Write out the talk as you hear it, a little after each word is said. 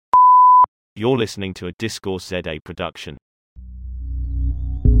You're listening to a Discourse ZA production.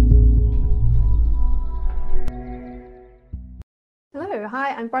 Hello, hi,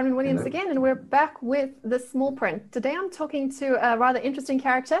 I'm Bronwyn Williams again, and we're back with The Small Print. Today I'm talking to a rather interesting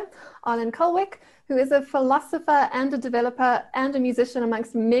character, Arlen Kulwick, who is a philosopher and a developer and a musician,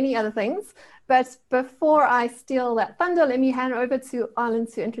 amongst many other things. But before I steal that thunder, let me hand over to Arlen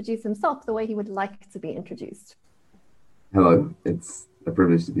to introduce himself the way he would like to be introduced. Hello, it's a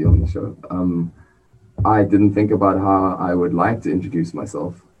privilege to be on the show. I didn't think about how I would like to introduce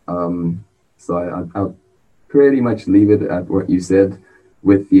myself. So I'll pretty much leave it at what you said,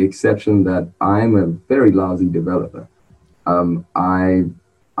 with the exception that I'm a very lousy developer. I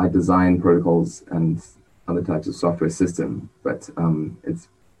design protocols and other types of software system, but it's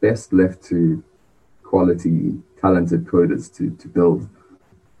best left to quality, talented coders to build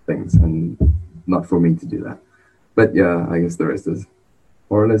things, and not for me to do that. But yeah, I guess the rest is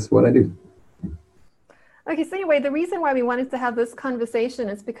more or less what I do. Okay, so anyway, the reason why we wanted to have this conversation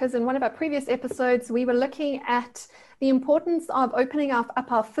is because in one of our previous episodes, we were looking at the importance of opening up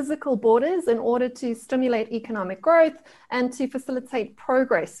our physical borders in order to stimulate economic growth and to facilitate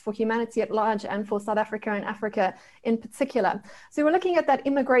progress for humanity at large and for South Africa and Africa in particular. So we're looking at that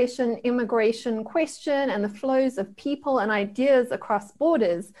immigration question and the flows of people and ideas across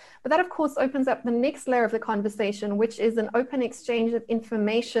borders. But that, of course, opens up the next layer of the conversation, which is an open exchange of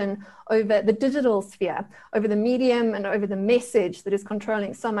information over the digital sphere, over the medium and over the message that is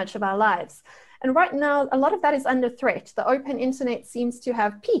controlling so much of our lives. And right now, a lot of that is under threat. The open internet seems to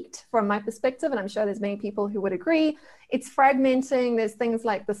have peaked from my perspective, and I'm sure there's many people who would agree. It's fragmenting. There's things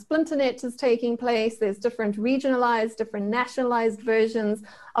like the splinternet is taking place. There's different regionalized, different nationalized versions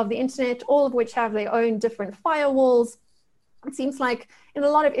of the internet, all of which have their own different firewalls. It seems like in a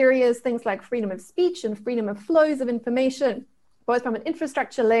lot of areas, things like freedom of speech and freedom of flows of information, both from an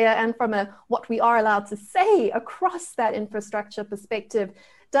infrastructure layer and from a what we are allowed to say across that infrastructure perspective,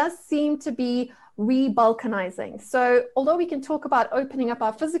 does seem to be re-balkanizing. So although we can talk about opening up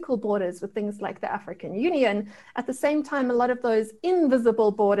our physical borders with things like the African Union, at the same time, a lot of those invisible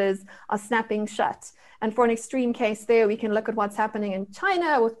borders are snapping shut. And for an extreme case there, we can look at what's happening in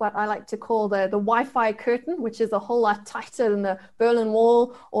China with what I like to call the Wi-Fi curtain, which is a whole lot tighter than the Berlin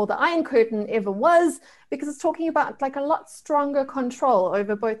Wall or the Iron Curtain ever was, because it's talking about like a lot stronger control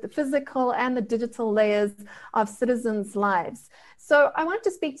over both the physical and the digital layers of citizens' lives. So I wanted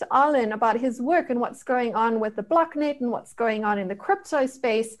to speak to Arlen about his work and what's going on with the blocknet and what's going on in the crypto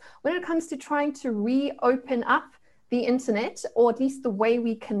space when it comes to trying to reopen up the internet, or at least the way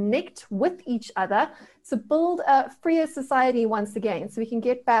we connect with each other, to build a freer society once again, so we can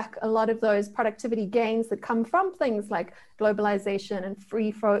get back a lot of those productivity gains that come from things like globalization and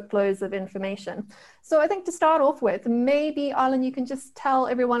free flows of information. So I think to start off with, maybe, Arlen, you can just tell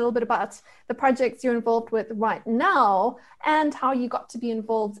everyone a little bit about the projects you're involved with right now and how you got to be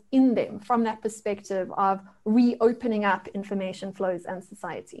involved in them from that perspective of reopening up information flows and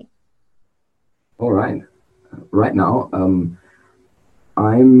society. All right. Right now,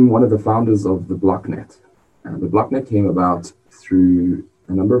 I'm one of the founders of the blocknet. The blocknet came about through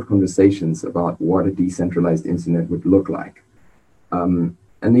a number of conversations about what a decentralized internet would look like. And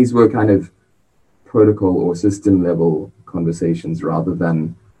these were kind of protocol or system level conversations rather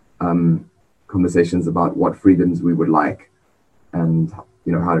than conversations about what freedoms we would like and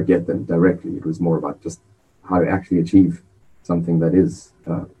how to get them directly. It was more about just how to actually achieve something that is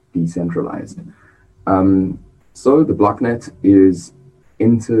decentralized. So the blocknet is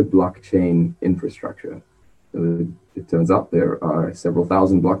inter-blockchain infrastructure. It turns out there are several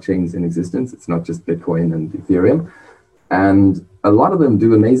thousand blockchains in existence. It's not just Bitcoin and Ethereum. And a lot of them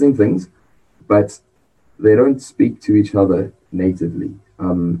do amazing things, but they don't speak to each other natively.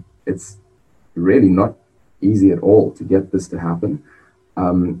 It's really not easy at all to get this to happen,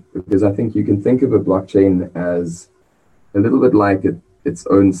 because I think you can think of a blockchain as a little bit like its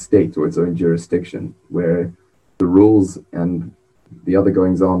own state or its own jurisdiction, where the rules and the other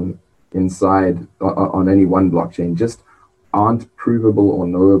goings on inside on any one blockchain just aren't provable or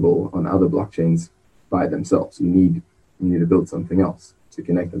knowable on other blockchains by themselves. You need to build something else to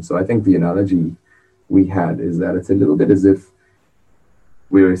connect them. So I think the analogy we had is that it's a little bit as if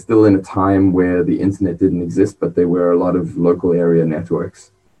we were still in a time where the internet didn't exist, but there were a lot of local area networks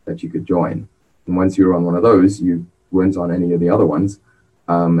that you could join. And once you were on one of those, you weren't on any of the other ones.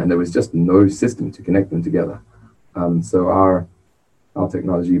 And there was just no system to connect them together. So our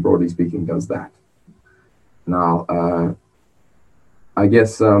technology, broadly speaking, does that. Now, I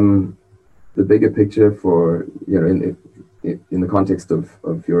guess the bigger picture for, in the context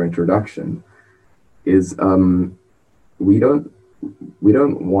of your introduction is we don't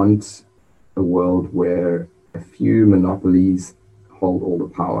want a world where a few monopolies hold all the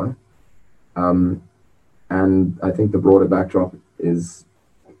power. And I think the broader backdrop is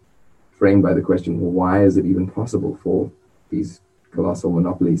framed by the question, well, why is it even possible for these colossal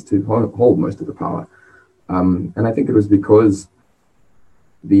monopolies to hold most of the power? And I think it was because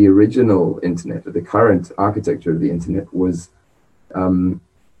the original internet, or the current architecture of the internet, was kind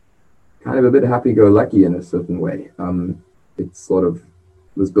of a bit happy-go-lucky in a certain way. It sort of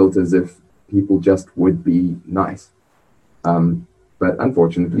was built as if people just would be nice. But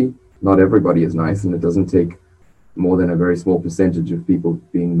unfortunately, not everybody is nice, and it doesn't take more than a very small percentage of people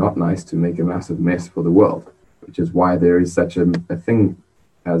being not nice to make a massive mess for the world, which is why there is such a thing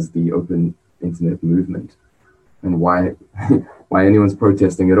as the open internet movement, and why anyone's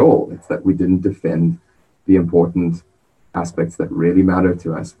protesting at all. It's that we didn't defend the important aspects that really matter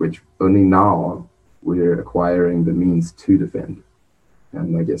to us, which only now we're acquiring the means to defend.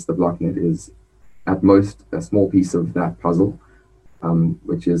 And I guess the blocknet is at most a small piece of that puzzle,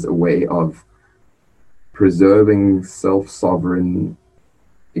 which is a way of preserving self-sovereign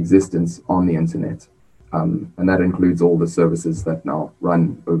existence on the internet. And that includes all the services that now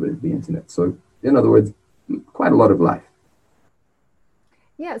run over the internet. So in other words, quite a lot of life.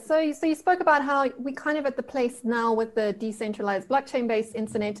 Yeah, so you spoke about how we kind of at the place now with the decentralized blockchain-based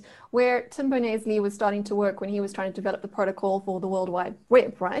internet where Tim Berners-Lee was starting to work when he was trying to develop the protocol for the World Wide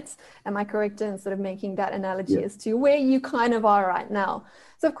Web, right? Am I correct in sort of making that analogy as to where you kind of are right now?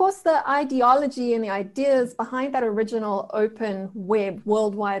 So of course, the ideology and the ideas behind that original open web,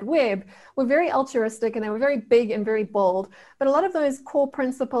 World Wide Web, were very altruistic and they were very big and very bold. But a lot of those core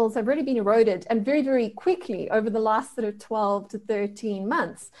principles have really been eroded and very, very quickly over the last sort of 12 to 13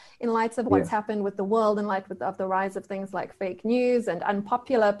 months in light of what's happened with the world, in light of the rise of things like fake news and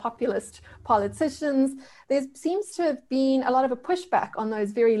unpopular populist politicians. There seems to have been a lot of a pushback on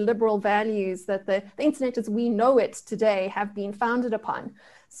those very liberal values that the internet as we know it today have been founded upon.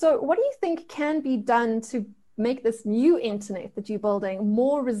 So what do you think can be done to make this new internet that you're building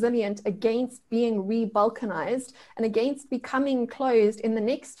more resilient against being re-balkanized and against becoming closed in the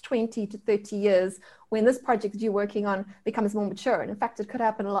next 20 to 30 years when this project you're working on becomes more mature? And in fact, it could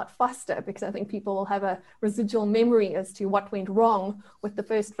happen a lot faster because I think people will have a residual memory as to what went wrong with the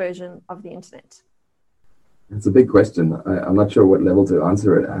first version of the internet. It's a big question. I'm not sure what level to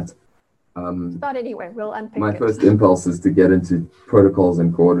answer it at. Start anyway, we'll unpick My it. first impulse is to get into protocols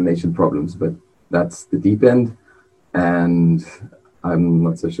and coordination problems, but that's the deep end, and I'm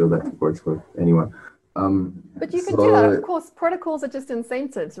not so sure that works for anyone. But you can do that. Of course, protocols are just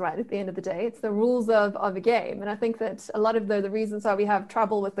incentives, right? At the end of the day, it's the rules of a game. And I think that a lot of the reasons why we have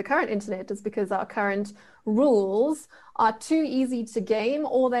trouble with the current internet is because our current rules are too easy to game,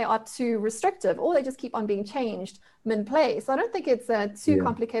 or they are too restrictive, or they just keep on being changed mid-play. So I don't think it's a too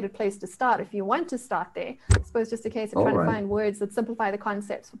complicated place to start if you want to start there. I suppose just a case of trying to find words that simplify the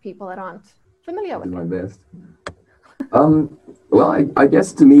concepts for people that aren't familiar with it. Do my best. Well, I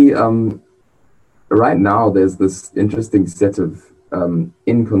guess to me, right now, there's this interesting set of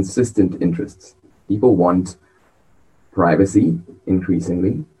inconsistent interests. People want privacy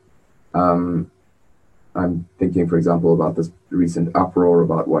increasingly. I'm thinking, for example, about this recent uproar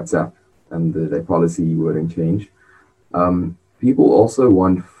about WhatsApp and their policy wording change. People also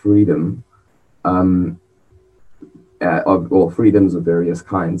want freedom, or freedoms of various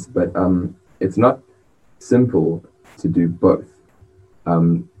kinds, but it's not simple to do both.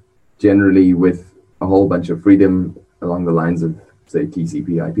 Generally, with a whole bunch of freedom along the lines of, say,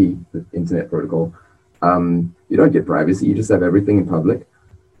 TCP/IP, the Internet Protocol, you don't get privacy. You just have everything in public,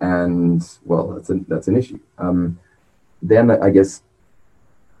 and well, that's an issue. Then I guess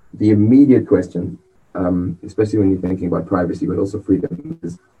the immediate question, especially when you're thinking about privacy, but also freedom,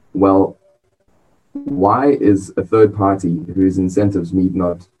 is, well, why is a third party whose incentives need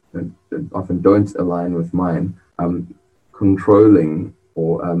not and often don't align with mine controlling,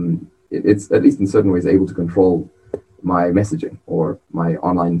 or it's at least in certain ways able to control my messaging or my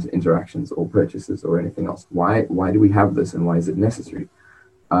online interactions or purchases or anything else? Why do we have this, and why is it necessary?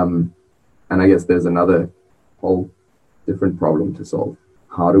 And I guess there's another whole different problem to solve.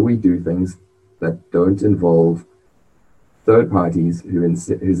 How do we do things that don't involve third parties whose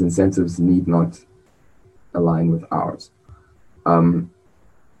incentives need not align with ours?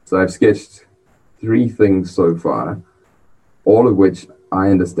 So I've sketched 3 things so far, all of which I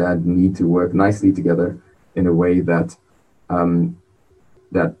understand need to work nicely together in a way that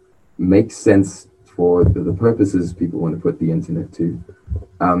that makes sense for the purposes people want to put the internet to.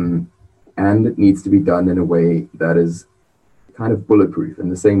 And it needs to be done in a way that is kind of bulletproof, in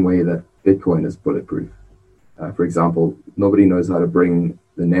the same way that Bitcoin is bulletproof. For example, nobody knows how to bring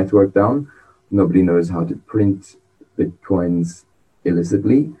the network down, nobody knows how to print Bitcoins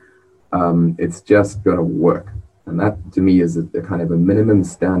illicitly. It's just got to work. And that, to me, is a kind of a minimum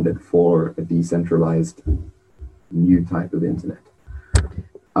standard for a decentralized new type of internet.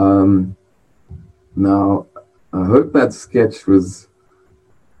 Now, I hope that sketch was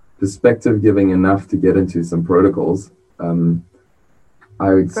perspective giving enough to get into some protocols.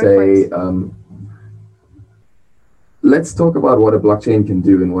 I would say, let's talk about what a blockchain can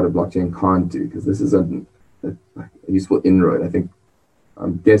do and what a blockchain can't do, because this is a useful inroad. I think,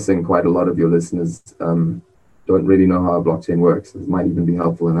 I'm guessing quite a lot of your listeners don't really know how a blockchain works. This might even be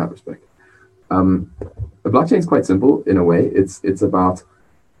helpful in that respect. A blockchain is quite simple in a way. It's about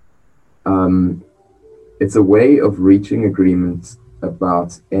it's a way of reaching agreements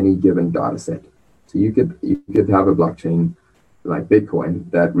about any given data set. So you could have a blockchain like Bitcoin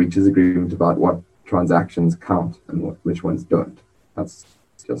that reaches agreement about what transactions count and which ones don't. That's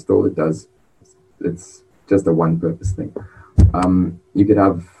just all it does. It's just a one-purpose thing. You could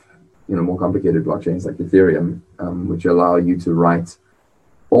have, more complicated blockchains like Ethereum, which allow you to write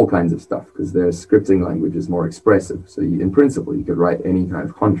all kinds of stuff because their scripting language is more expressive. So in principle, you could write any kind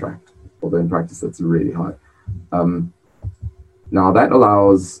of contract, although in practice that's really hard. Now that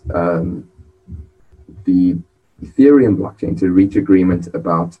allows the Ethereum blockchain to reach agreement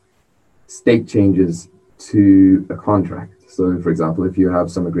about state changes to a contract. So for example, if you have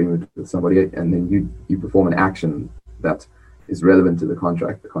some agreement with somebody and then you perform an action that is relevant to the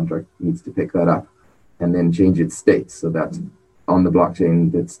contract needs to pick that up and then change its state so that on the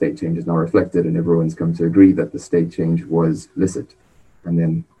blockchain, that state change is now reflected and everyone's come to agree that the state change was licit, and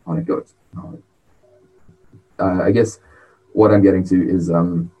then on it goes. I guess what I'm getting to is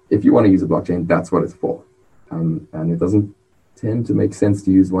if you want to use a blockchain, that's what it's for. And it doesn't tend to make sense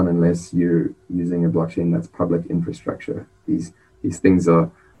to use one unless you're using a blockchain that's public infrastructure. These things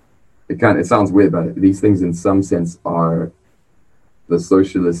are, it sounds weird, but these things in some sense are the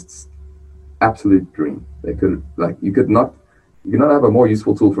socialists' absolute dream. They could, you could not have a more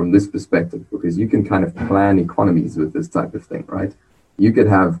useful tool from this perspective, because you can kind of plan economies with this type of thing, right? You could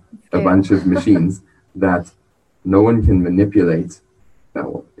have a bunch of machines that no one can manipulate.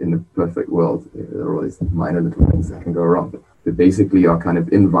 Well, in the perfect world, there are all these minor little things that can go wrong, but they basically are kind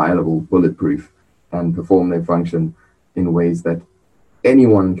of inviolable, bulletproof, and perform their function in ways that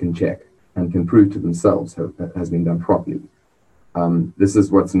anyone can check and can prove to themselves has been done properly. This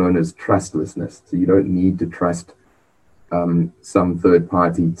is what's known as trustlessness. So you don't need to trust some third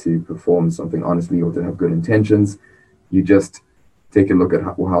party to perform something honestly or to have good intentions. You just take a look at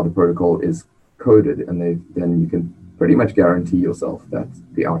how the protocol is coded, and then you can pretty much guarantee yourself that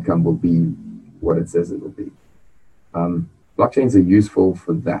the outcome will be what it says it will be. Blockchains are useful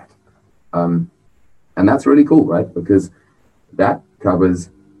for that. And that's really cool, right? Because that covers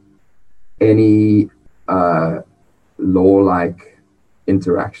any law-like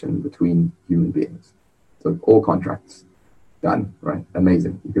interaction between human beings. So all contracts, done, right?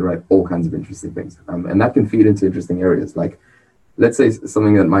 Amazing. You can write all kinds of interesting things. And that can feed into interesting areas. Like, let's say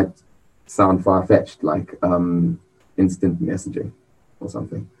something that might sound far-fetched, like instant messaging or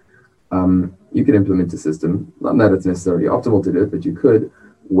something. You could implement a system, not that it's necessarily optimal to do it, but you could,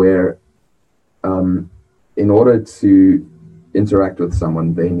 where in order to interact with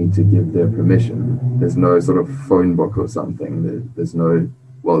someone, they need to give their permission. There's no sort of phone book or something. There's no,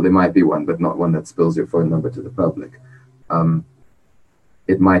 well, there might be one, but not one that spills your phone number to the public.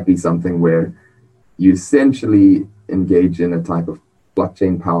 It might be something where you essentially engage in a type of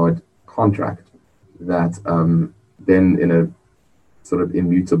blockchain-powered contract that then in a sort of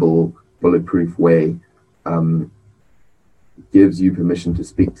immutable, bulletproof way gives you permission to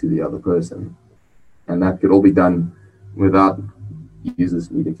speak to the other person. And that could all be done without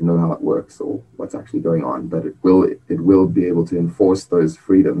users needing to know how it works or what's actually going on. But it will be able to enforce those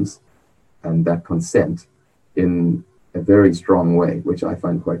freedoms and that consent in a very strong way, which I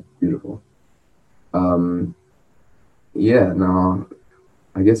find quite beautiful. Now,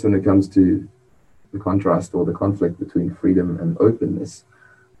 I guess when it comes to the contrast or the conflict between freedom and openness,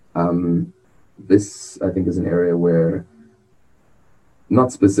 this, I think, is an area where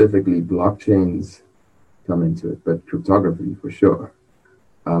not specifically blockchains come into it, but cryptography for sure.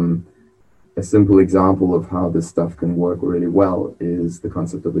 A simple example of how this stuff can work really well is the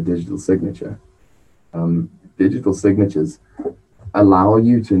concept of a digital signature. Digital signatures allow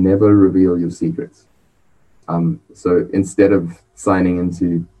you to never reveal your secrets. So instead of signing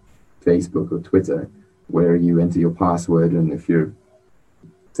into Facebook or Twitter, where you enter your password, and if you're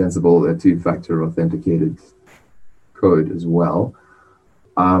sensible, a two-factor authenticated code as well,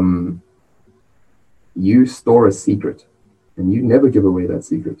 you store a secret and you never give away that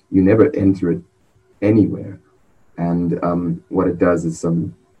secret. You never enter it anywhere. And what it does is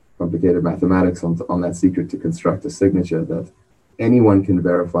some complicated mathematics on that secret to construct a signature that anyone can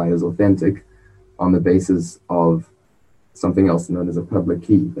verify as authentic on the basis of something else known as a public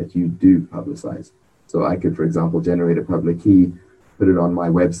key that you do publicize. So I could, for example, generate a public key, put it on my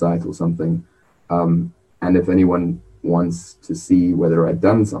website or something. And if anyone wants to see whether I've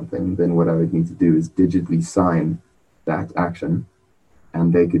done something, then what I would need to do is digitally sign that action,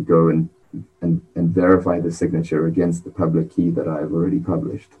 and they could go and verify the signature against the public key that I've already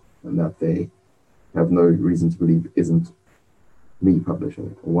published, and that they have no reason to believe isn't me publishing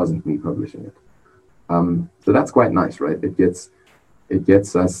it or wasn't me publishing it. So that's quite nice, right? It gets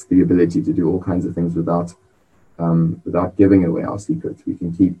us the ability to do all kinds of things without giving away our secrets. We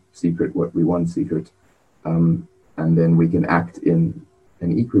can keep secret what we want secret, and then we can act in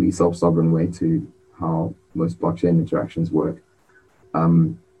an equally self-sovereign way to how most blockchain interactions work,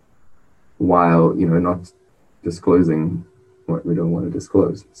 while not disclosing what we don't want to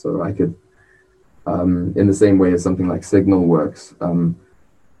disclose. So I could, in the same way as something like Signal works,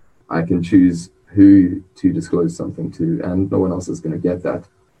 I can choose who to disclose something to, and no one else is going to get that,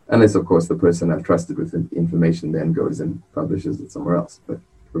 unless of course the person I've trusted with information then goes and publishes it somewhere else. But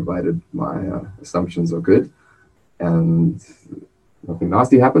provided my assumptions are good and nothing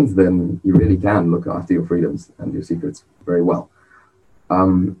nasty happens, then you really can look after your freedoms and your secrets very well.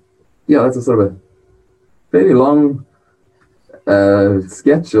 Yeah, that's a sort of a fairly long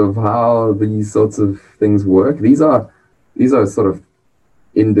sketch of how these sorts of things work. These are sort of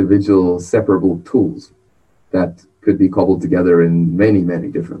individual separable tools that could be cobbled together in many, many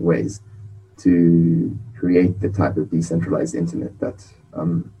different ways to create the type of decentralized internet that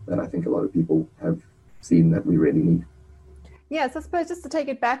I think a lot of people have seen that we really need. Yes, I suppose just to take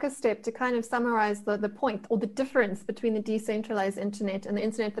it back a step to kind of summarize the point or the difference between the decentralized internet and the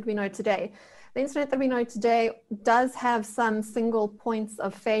internet that we know today. The internet that we know today does have some single points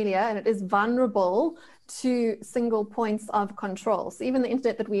of failure, and it is vulnerable to single points of control. So even the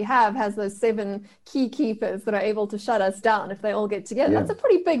internet that we have has those 7 key keepers that are able to shut us down if they all get together. Yeah. That's a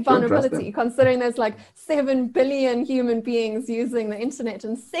pretty big vulnerability, considering there's like 7 billion human beings using the internet,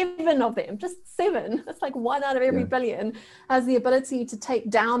 and 7 of them, just 7, that's like 1 out of every billion, has the ability to take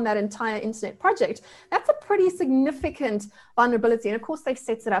down that entire internet project. That's a pretty significant vulnerability. And of course, they've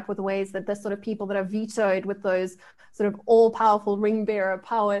set it up with ways that the sort of people that are vetoed with those sort of all-powerful ring bearer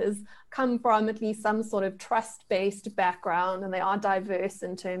powers come from at least some sort of trust-based background, and they are diverse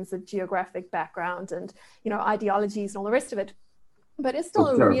in terms of geographic background and ideologies and all the rest of it. But it's still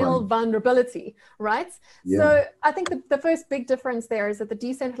a real vulnerability, right? Yeah. So I think the first big difference there is that the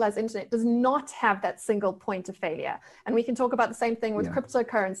decentralized internet does not have that single point of failure. And we can talk about the same thing with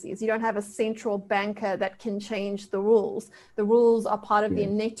cryptocurrencies. You don't have a central banker that can change the rules. The rules are part of the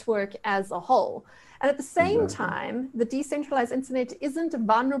network as a whole. And at the same time, the decentralized internet isn't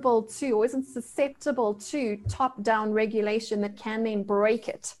vulnerable to or isn't susceptible to top-down regulation that can then break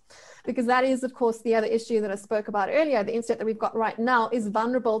it. Because that is, of course, the other issue that I spoke about earlier. The internet that we've got right now is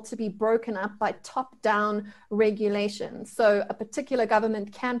vulnerable to be broken up by top-down regulation. So a particular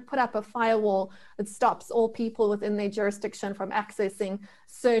government can put up a firewall that stops all people within their jurisdiction from accessing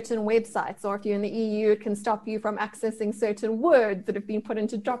certain websites. Or if you're in the EU, it can stop you from accessing certain words that have been put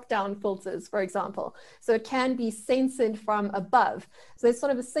into drop-down filters, for example. So it can be censored from above. So there's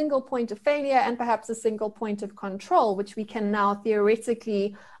sort of a single point of failure and perhaps a single point of control, which we can now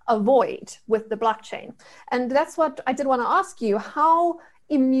theoretically avoid with the blockchain. And that's what I did want to ask you. How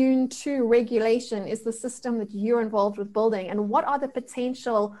immune to regulation is the system that you're involved with building? And what are the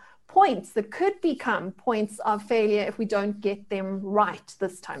potential points that could become points of failure if we don't get them right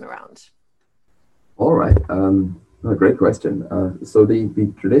this time around? All right. Great question. So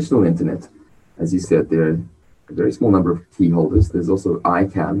the traditional internet, as you said, there are a very small number of key holders. There's also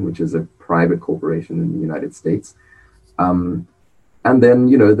ICANN, which is a private corporation in the United States. And then,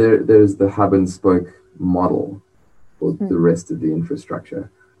 there's the hub and spoke model for the rest of the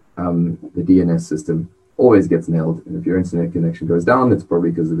infrastructure. The DNS system always gets nailed. And if your internet connection goes down, it's probably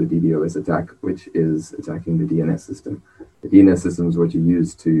because of a DDoS attack, which is attacking the DNS system. The DNS system is what you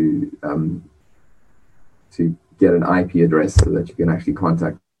use to get an IP address so that you can actually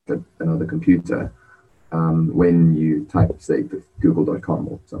contact another computer when you type, say, google.com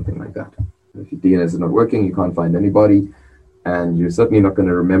or something like that. If your DNS is not working, you can't find anybody, and you're certainly not going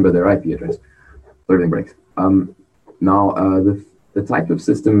to remember their IP address. So everything breaks. Now, the type of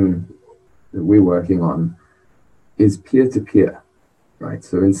system that we're working on is peer-to-peer, right?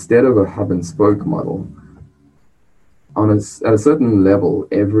 So instead of a hub and spoke model, at a certain level,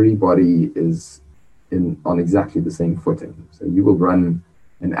 everybody is on exactly the same footing. So you will run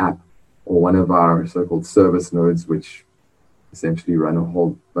an app or one of our so-called service nodes, which essentially run a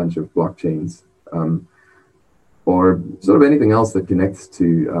whole bunch of blockchains, or sort of anything else that connects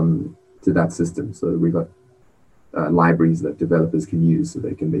to that system. So we've got libraries that developers can use, so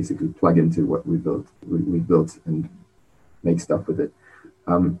they can basically plug into what we've built and make stuff with it.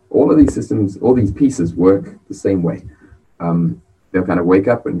 All of these systems, all these pieces work the same way. They'll kind of wake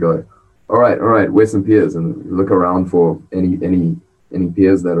up and go, all right, where's some peers? And look around for any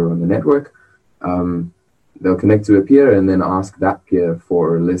peers that are on the network. They'll connect to a peer and then ask that peer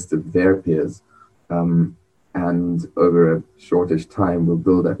for a list of their peers. And over a shortish time, we'll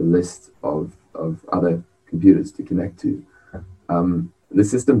build up a list of other computers to connect to. The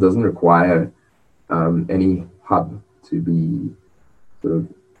system doesn't require any hub to be sort of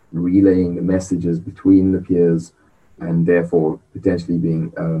relaying the messages between the peers, and therefore potentially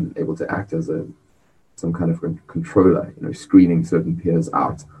being able to act as some kind of controller, screening certain peers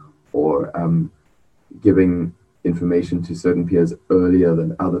out, or giving information to certain peers earlier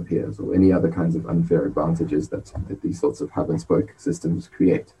than other peers, or any other kinds of unfair advantages that these sorts of hub and spoke systems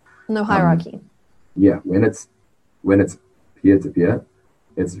create. No hierarchy. When it's peer-to-peer,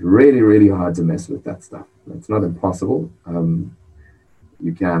 it's really, really hard to mess with that stuff. It's not impossible.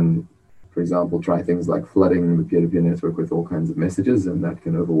 You can, for example, try things like flooding the peer-to-peer network with all kinds of messages, and that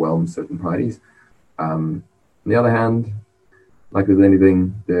can overwhelm certain parties. On the other hand, like with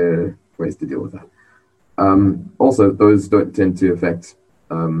anything, there are ways to deal with that. Also, those don't tend to affect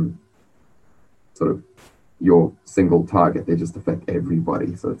sort of your single target. They just affect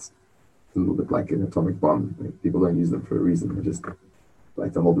everybody. So it's a little bit like an atomic bomb. People don't use them for a reason. They just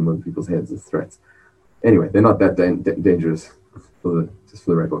like to hold them over people's heads as threats. Anyway, they're not that dangerous, just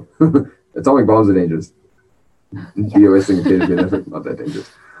for the record. Atomic bombs are dangerous. DOSing a peer-to-peer network, not that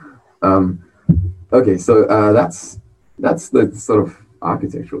dangerous. Okay, so that's the sort of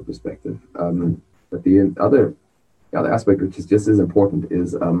architectural perspective. But the other aspect, which is just as important,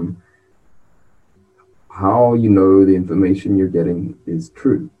 is how you know the information you're getting is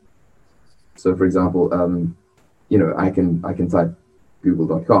true. So, for example, I can type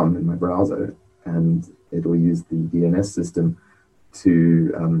google.com in my browser, and it will use the DNS system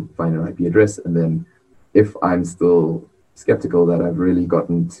to find an IP address. And then if I'm still skeptical that I've really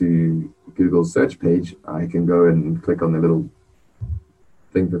gotten to Google's search page, I can go and click on the little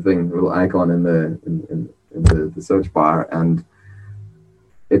little icon in the search bar, and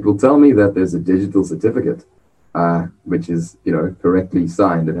it will tell me that there's a digital certificate, which is correctly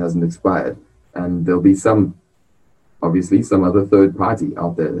signed. It hasn't expired, and there'll be obviously some other third party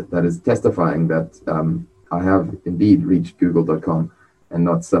out there that is testifying that I have indeed reached google.com and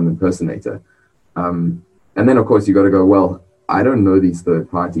not some impersonator. And then of course you got to go, well, I don't know these third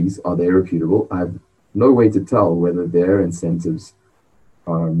parties. Are they reputable? I have no way to tell whether their incentives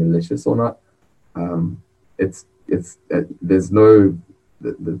are malicious or not. There's no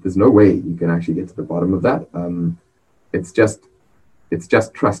way you can actually get to the bottom of that. It's just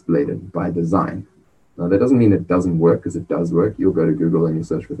trust laden by design. Now that doesn't mean it doesn't work, because it does work. You'll go to Google and you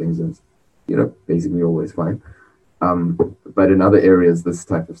search for things, and it's basically always fine. But in other areas, this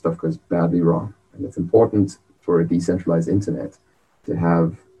type of stuff goes badly wrong, and it's important for a decentralized internet to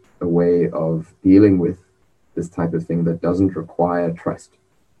have a way of dealing with this type of thing that doesn't require trust.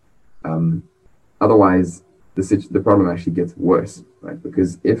 Otherwise, the problem actually gets worse, right?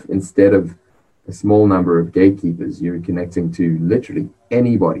 Because if instead of a small number of gatekeepers, you're connecting to literally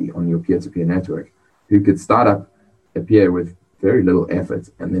anybody on your peer-to-peer network who could start up a peer with very little effort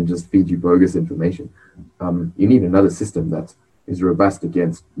and then just feed you bogus information, you need another system that is robust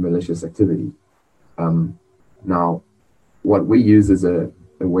against malicious activity. Now, what we use is a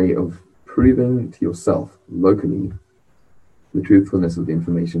way of proving to yourself locally the truthfulness of the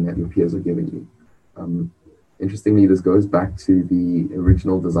information that your peers are giving you. Interestingly, this goes back to the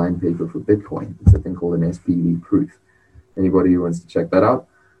original design paper for Bitcoin. It's a thing called an SPV proof. Anybody who wants to check that out,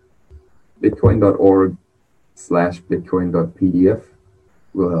 bitcoin.org/bitcoin.pdf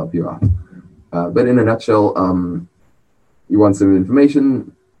will help you out. But in a nutshell, you want some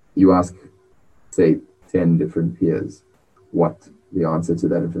information, you ask, say, 10 different peers what the answer to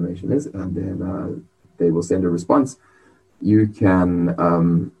that information is, and then they will send a response. You can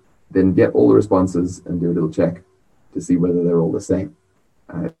then get all the responses and do a little check to see whether they're all the same.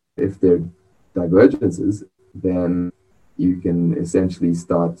 If they're divergences, then you can essentially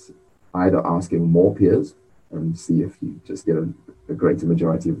start either asking more peers and see if you just get a greater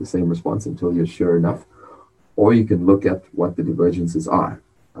majority of the same response until you're sure enough, or you can look at what the divergences are.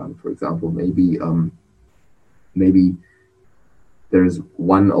 For example, maybe there's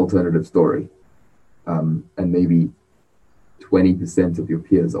one alternative story and maybe 20% of your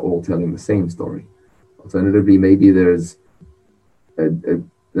peers are all telling the same story. Alternatively, maybe there's an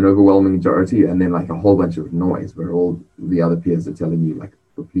overwhelming majority and then like a whole bunch of noise where all the other peers are telling you like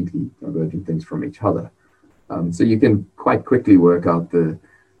completely divergent things from each other. So you can quite quickly work out the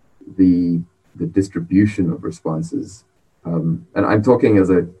distribution of responses. And I'm talking as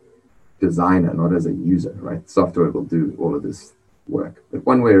a designer, not as a user, right? Software will do all of this work. But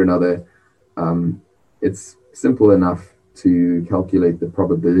one way or another, it's simple enough to calculate the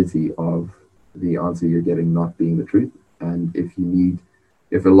probability of the answer you're getting not being the truth. And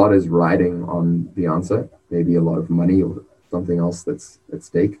if a lot is riding on the answer, maybe a lot of money or something else that's at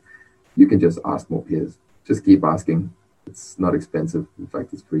stake, you can just ask more peers. Just keep asking. It's not expensive. In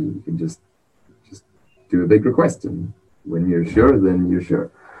fact, it's free. You can just do a big request, and when you're sure, then you're sure.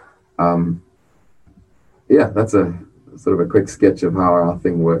 Yeah, that's a sort of a quick sketch of how our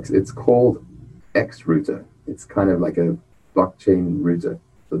thing works. It's called X-Router. It's kind of like a blockchain router.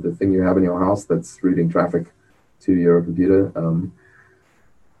 So the thing you have in your house that's routing traffic to your computer,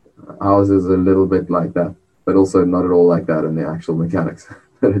 ours is a little bit like that, but also not at all like that in the actual mechanics.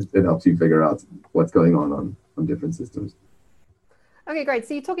 It helps you figure out what's going on different systems. Okay, great.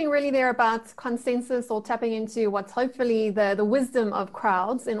 So you're talking really there about consensus, or tapping into what's hopefully the wisdom of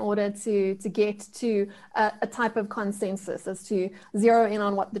crowds in order to get to a type of consensus as to zero in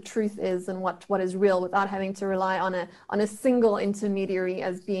on what the truth is and what is real, without having to rely on a single intermediary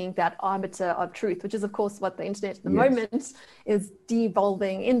as being that arbiter of truth, which is of course what the internet at the moment is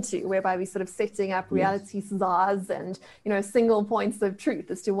devolving into, whereby we're sort of setting up reality czars and single points of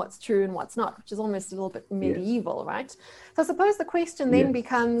truth as to what's true and what's not, which is almost a little bit medieval, right? So I suppose the question then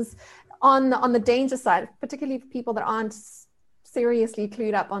becomes on the danger side, particularly for people that aren't seriously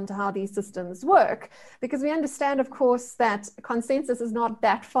clued up onto how these systems work, because we understand, of course, that consensus is not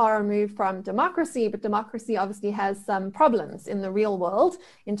that far removed from democracy, but democracy obviously has some problems in the real world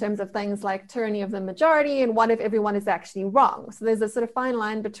in terms of things like tyranny of the majority and what if everyone is actually wrong. So there's a sort of fine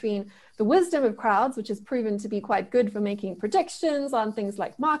line between the wisdom of crowds, which is proven to be quite good for making predictions on things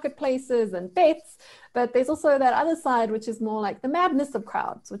like marketplaces and bets, but there's also that other side, which is more like the madness of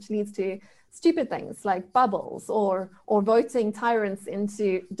crowds, which leads to stupid things like bubbles or voting tyrants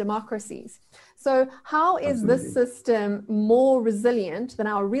into democracies. So how is this system more resilient than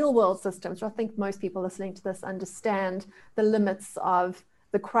our real world systems? I think most people listening to this understand the limits of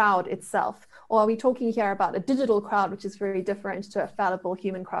the crowd itself. Or are we talking here about a digital crowd, which is very different to a fallible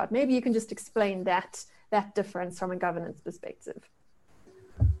human crowd? Maybe you can just explain that difference from a governance perspective.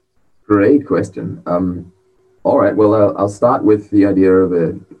 Great question. All right, well, I'll start with the idea of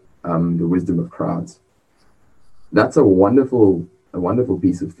the wisdom of crowds. That's a wonderful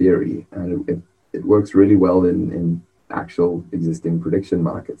piece of theory, and it works really well in actual existing prediction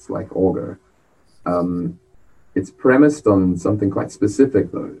markets like Augur. It's premised on something quite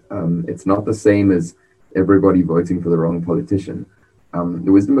specific, though. It's not the same as everybody voting for the wrong politician.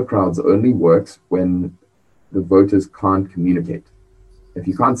 The wisdom of crowds only works when the voters can't communicate. If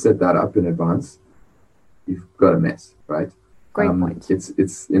you can't set that up in advance, you've got a mess, right? Great point.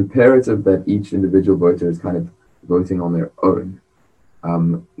 It's imperative that each individual voter is kind of voting on their own.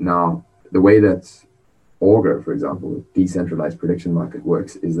 Now, the way that Augur, for example, a decentralized prediction market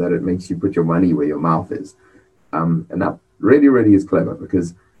works is that it makes you put your money where your mouth is. And that really, really is clever,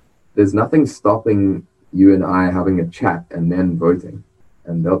 because there's nothing stopping you and I having a chat and then voting.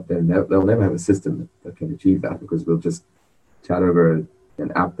 And they'll never have a system that can achieve that, because we'll just chat over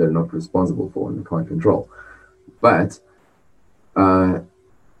an app they're not responsible for and can't control. But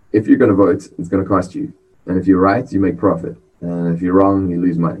if you're going to vote, it's going to cost you. And if you're right, you make profit. And if you're wrong, you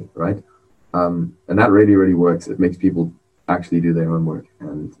lose money, right? And that really, really works. It makes people actually do their own work.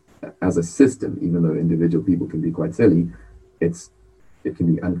 And as a system, even though individual people can be quite silly, it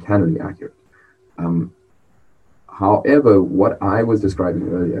can be uncannily accurate. However, what I was describing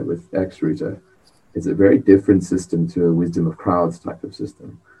earlier with X-Router is a very different system to a wisdom of crowds type of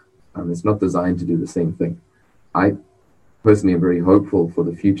system. It's not designed to do the same thing. I personally am very hopeful for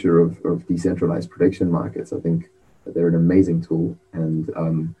the future of decentralized prediction markets. I think that they're an amazing tool,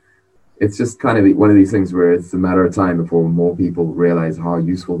 and it's just kind of one of these things where it's a matter of time before more people realize how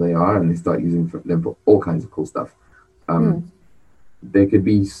useful they are and they start using them for all kinds of cool stuff. They could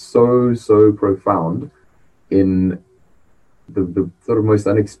be so profound in the sort of most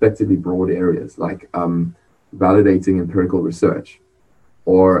unexpectedly broad areas, like validating empirical research,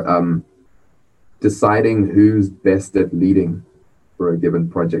 or deciding who's best at leading for a given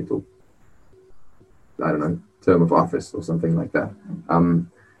project, or I don't know, term of office or something like that.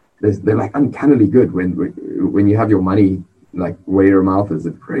 They're like uncannily good when you have your money like where your mouth is.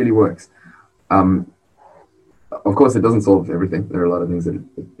 It really works. Um, of course, it doesn't solve everything. There are a lot of things that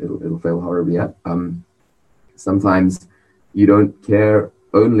it'll fail horribly at. Sometimes you don't care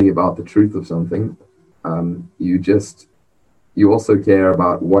only about the truth of something. You also care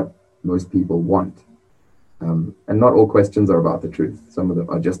about what most people want. And not all questions are about the truth. Some of them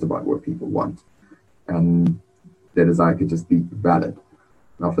are just about what people want. And their desire could just be valid.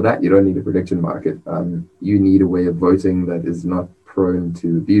 Now, for that, you don't need a prediction market. You need a way of voting that is not prone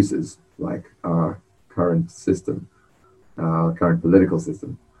to abuses like our current system, our current political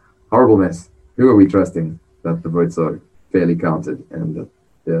system. Horrible mess. Who are we trusting that the votes are fairly counted and that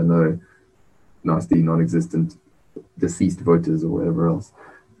there are no nasty, non-existent deceased voters or whatever else?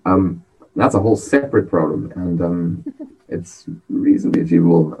 That's a whole separate problem, and it's reasonably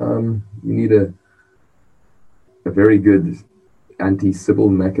achievable. You need a very good anti-Sybil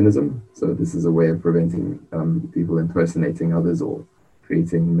mechanism. So this is a way of preventing people impersonating others or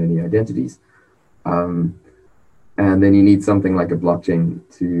creating many identities. And then you need something like a blockchain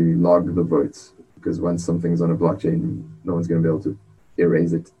to log the votes, because once something's on a blockchain, no one's going to be able to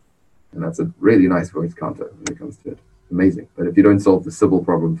erase it. And that's a really nice vote counter when it comes to it. Amazing. But if you don't solve the Sybil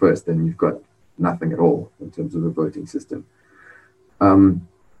problem first, then you've got nothing at all in terms of a voting system. I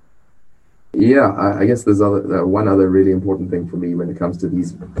guess there's one other really important thing for me when it comes to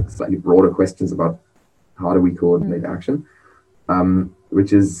these slightly broader questions about how do we coordinate action,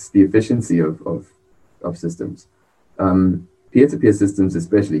 which is the efficiency of systems. Peer-to-peer systems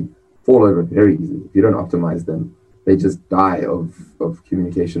especially fall over very easily. If you don't optimize them, they just die of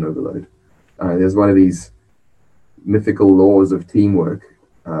communication overload. There's one of these mythical laws of teamwork,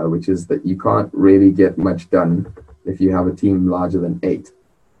 which is that you can't really get much done if you have a team larger than 8.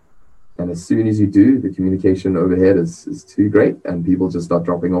 And as soon as you do, the communication overhead is too great and people just start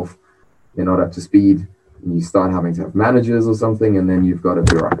dropping off. They're not up to speed. And you start having to have managers or something, and then you've got a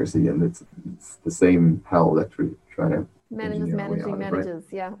bureaucracy, and it's the same hell that we're trying to managers, right?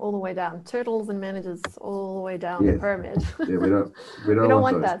 Yeah, all the way down. Turtles and managers all the way down the pyramid. Yeah, we don't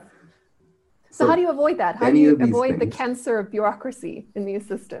want that. So how do you avoid that? How do you avoid the cancer of bureaucracy in these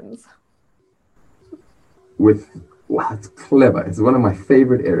systems? It's clever. It's one of my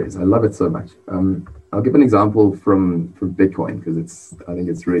favorite areas. I love it so much. I'll give an example from Bitcoin because I think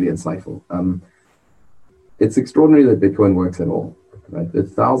it's really insightful. It's extraordinary that Bitcoin works at all. Right?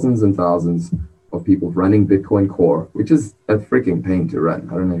 There's thousands and thousands of people running Bitcoin Core, which is a freaking pain to run.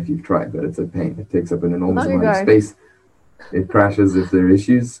 I don't know if you've tried, but it's a pain. It takes up an enormous amount of space. It crashes if there are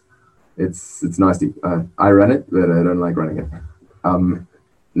issues. It's nasty. I run it, but I don't like running it.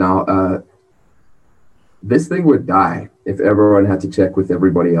 This thing would die if everyone had to check with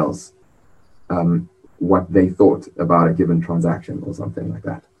everybody else what they thought about a given transaction or something like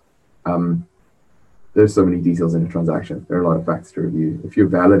that. There's so many details in a transaction. There are a lot of facts to review. If you're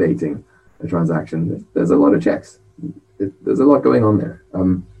validating a transaction, there's a lot of checks. There's a lot going on there.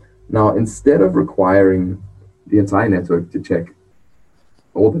 Now, instead of requiring the entire network to check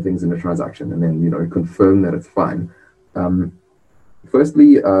all the things in a transaction and then, confirm that it's fine,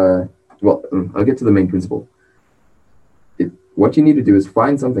 firstly, I'll get to the main principle. What you need to do is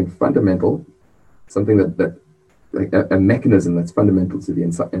find something fundamental, something that like a mechanism that's fundamental to the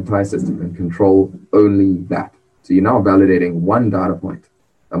entire system, and control only that. So you're now validating one data point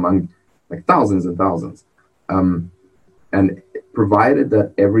among like thousands and thousands. And provided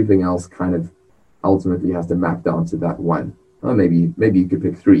that everything else kind of ultimately has to map down to that one. Well, maybe you could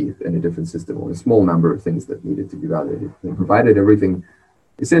pick 3 in a different system, or a small number of things that needed to be validated. And provided everything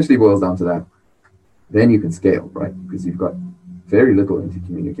essentially boils down to that, then you can scale, right? Because you've got very little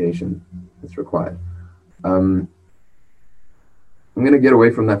intercommunication that's required. I'm going to get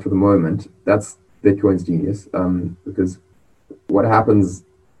away from that for the moment. That's Bitcoin's genius, because what happens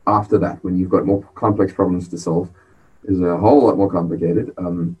after that, when you've got more complex problems to solve, is a whole lot more complicated.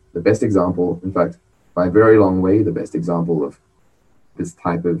 The best example, in fact, by a very long way, the best example of this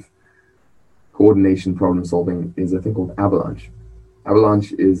type of coordination problem solving is a thing called Avalanche.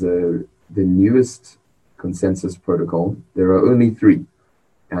 Avalanche is the newest consensus protocol. There are only 3.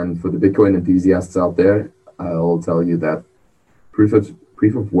 And for the Bitcoin enthusiasts out there, I'll tell you that proof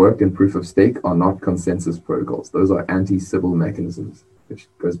of work and proof of stake are not consensus protocols. Those are anti-Sybil mechanisms, which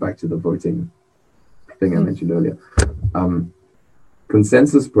goes back to the voting thing I mentioned earlier.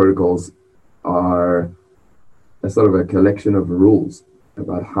 Consensus protocols are a sort of a collection of rules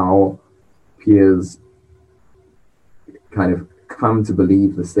about how peers kind of come to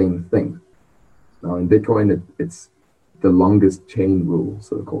believe the same thing. Now in Bitcoin, it's the longest chain rule,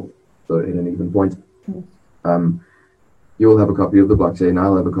 so-called. So in an even point, you'll have a copy of the blockchain,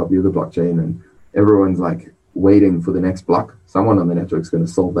 I'll have a copy of the blockchain, and everyone's like waiting for the next block. Someone on the network is going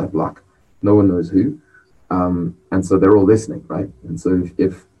to solve that block. no one knows who. And so they're all listening, right? And so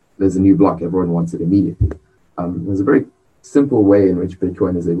if there's a new block, everyone wants it immediately. There's a very simple way in which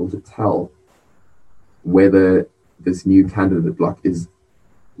Bitcoin is able to tell whether this new candidate block is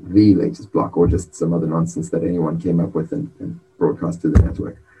the latest block or just some other nonsense that anyone came up with and broadcast to the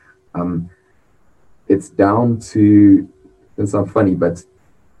network. It's down to, it's not funny, but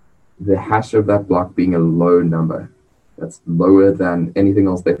the hash of that block being a low number. That's lower than anything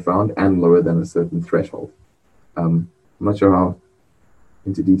else they found and lower than a certain threshold. I'm not sure how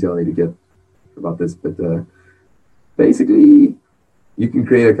into detail I need to get about this, but basically you can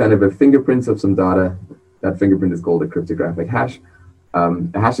create a kind of a fingerprint of some data. That fingerprint is called a cryptographic hash.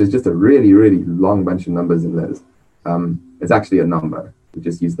 A hash is just a really, really long bunch of numbers and letters. It's actually a number. We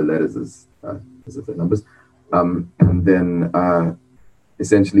just use the letters as if they're numbers. And then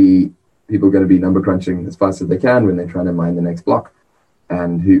essentially people are going to be number crunching as fast as they can when they're trying to mine the next block.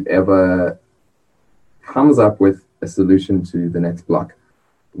 And whoever comes up with a solution to the next block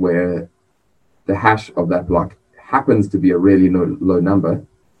where the hash of that block happens to be a really low number.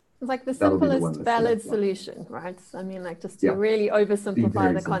 It's like the simplest valid solution, right? I mean, like just to really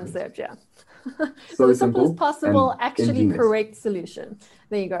oversimplify the concept, So the simplest possible, actually correct solution.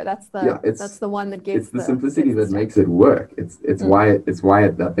 There you go. That's the one that gets. It's the simplicity that makes it work. It's why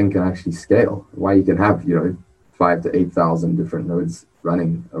that thing can actually scale. Why you can have 5,000 to 8,000 different nodes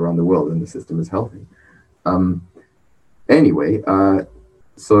running around the world, and the system is healthy. Anyway,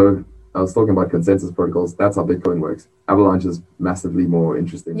 so I was talking about consensus protocols. That's how Bitcoin works. Avalanche is massively more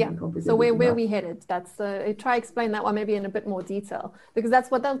interesting and complicated. So where we headed? That's try explain that one maybe in a bit more detail, because that's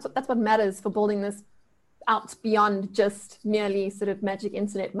what matters for building this out beyond just merely sort of magic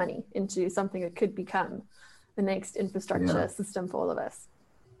internet money into something that could become the next infrastructure system for all of us.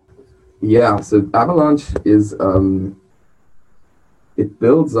 Yeah. So Avalanche is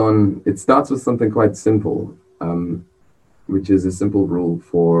it starts with something quite simple, which is a simple rule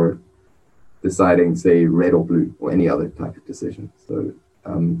for deciding, say, red or blue or any other type of decision. So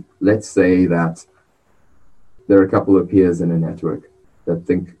let's say that there are a couple of peers in a network that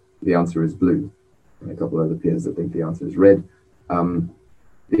think the answer is blue, and a couple of other peers that think the answer is red. The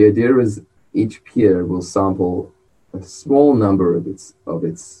idea is each peer will sample a small number of its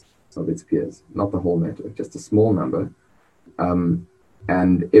peers, not the whole network, just a small number.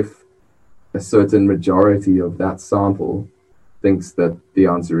 And if a certain majority of that sample thinks that the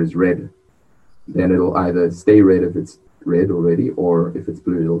answer is red, then it'll either stay red if it's red already, or if it's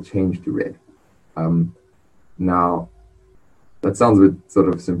blue, it'll change to red. Now, that sounds a bit sort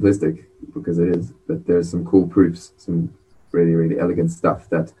of simplistic, because it is, but there's some cool proofs, some really, really elegant stuff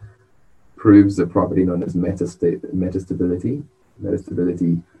that proves a property known as metastability.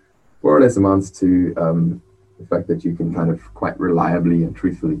 Metastability more or less amounts to the fact that you can kind of quite reliably and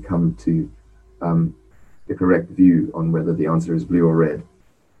truthfully come to the correct view on whether the answer is blue or red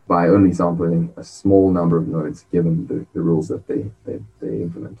by only sampling a small number of nodes given the rules that they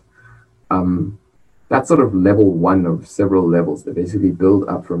implement. That's sort of level one of several levels that basically build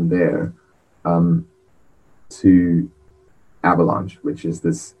up from there to Avalanche, which is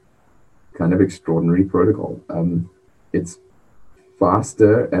this kind of extraordinary protocol. It's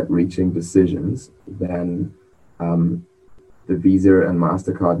faster at reaching decisions than the Visa and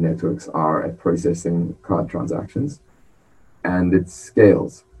MasterCard networks are at processing card transactions, and it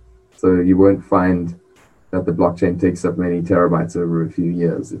scales. So you won't find that the blockchain takes up many terabytes over a few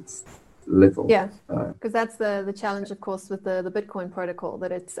years. It's little. Yeah, because that's the challenge, of course, with the Bitcoin protocol,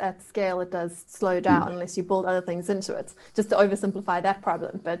 that it's at scale, it does slow down unless you build other things into it, just to oversimplify that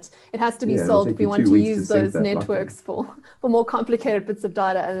problem. But it has to be solved if we want to use those networks for more complicated bits of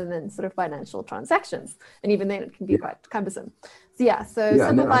data other than sort of financial transactions. And even then it can be quite cumbersome. So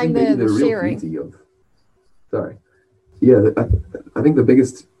simplifying the sharing. I think the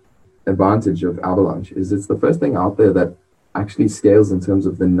biggest advantage of Avalanche is it's the first thing out there that actually scales in terms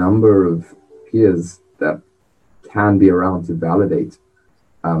of the number of peers that can be around to validate.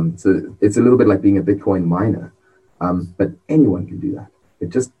 So it's a little bit like being a Bitcoin miner, but anyone can do that. It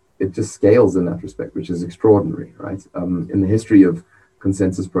just scales in that respect, which is extraordinary, right? In the history of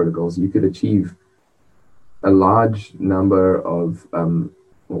consensus protocols, you could achieve a large number of,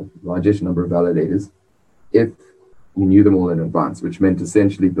 largish number of validators if you knew them all in advance, which meant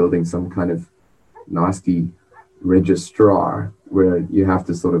essentially building some kind of nasty registrar where you have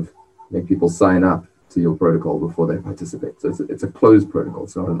to sort of make people sign up to your protocol before they participate. So it's a closed protocol.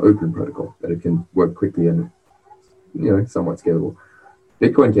 It's not an open protocol, but it can work quickly and somewhat scalable.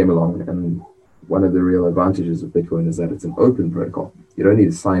 Bitcoin came along, and one of the real advantages of Bitcoin is that it's an open protocol. You don't need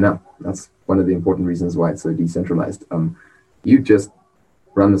to sign up. That's one of the important reasons why it's so decentralized. You just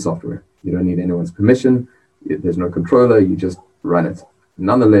run the software. You don't need anyone's permission. There's no controller. You just run it.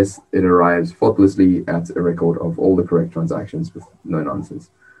 Nonetheless, it arrives faultlessly at a record of all the correct transactions with no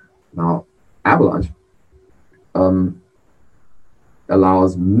nonsense. Now, Avalanche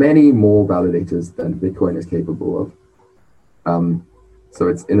allows many more validators than Bitcoin is capable of. So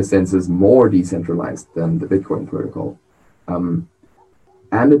it's, in a sense, is more decentralized than the Bitcoin protocol.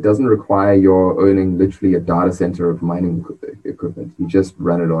 And it doesn't require your owning literally a data center of mining equipment. You just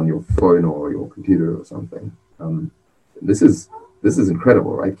run it on your phone or your computer or something. This is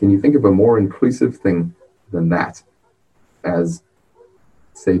incredible, right? Can you think of a more inclusive thing than that as,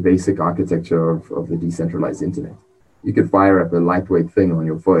 say, basic architecture of the decentralized internet? You could fire up a lightweight thing on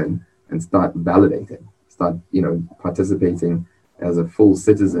your phone and start validating, start, participating as a full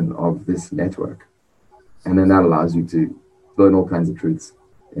citizen of this network. And then that allows you to learn all kinds of truths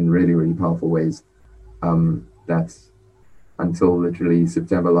in really, really powerful ways that until literally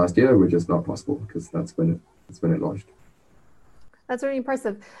September last year were just not possible, because that's when it launched. That's really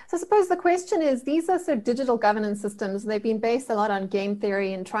impressive. So I suppose the question is, these are sort of digital governance systems. They've been based a lot on game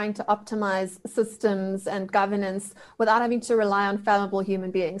theory and trying to optimize systems and governance without having to rely on fallible human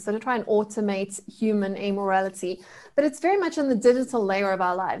beings. So to try and automate human amorality. But it's very much in the digital layer of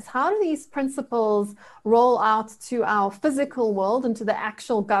our lives. How do these principles roll out to our physical world and to the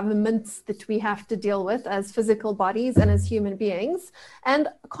actual governments that we have to deal with as physical bodies and as human beings? And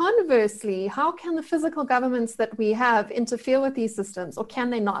conversely, how can the physical governments that we have interfere with these systems, or can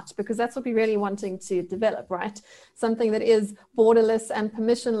they not? Because that's what we're really wanting to develop, right? Something that is borderless and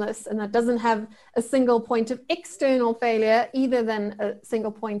permissionless, and that doesn't have a single point of external failure, either than a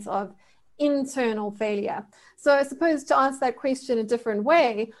single point of internal failure. So I suppose to ask that question a different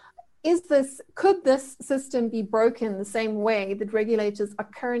way, could this system be broken the same way that regulators are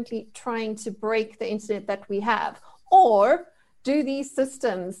currently trying to break the internet that we have? Or do these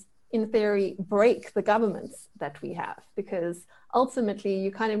systems, in theory, break the governments that we have? Because ultimately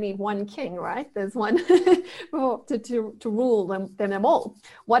you kind of need one king, right? There's one to rule them all.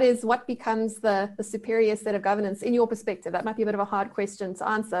 What becomes the superior set of governance in your perspective? That might be a bit of a hard question to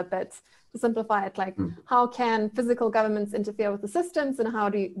answer, but to simplify it, how can physical governments interfere with the systems, and how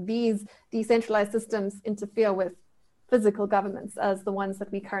do these decentralized systems interfere with physical governments as the ones that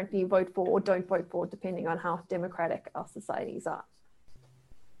we currently vote for or don't vote for, depending on how democratic our societies are?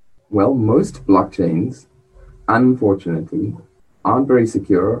 Well, most blockchains, unfortunately, aren't very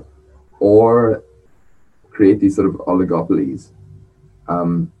secure or create these sort of oligopolies.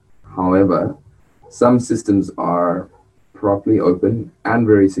 However, some systems are properly open and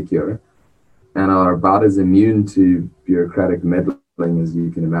very secure and are about as immune to bureaucratic meddling as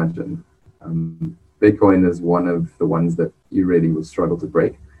you can imagine. Bitcoin is one of the ones that you really will struggle to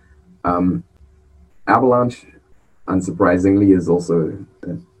break. Avalanche, unsurprisingly, is also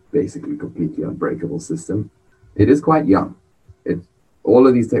a basically completely unbreakable system. It is quite young. All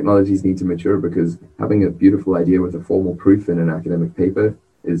of these technologies need to mature, because having a beautiful idea with a formal proof in an academic paper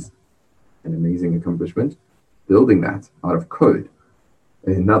is an amazing accomplishment. Building that out of code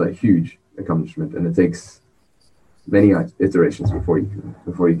is another huge accomplishment, and it takes many iterations before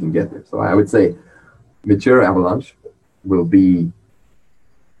you can get there. So I would say mature Avalanche will be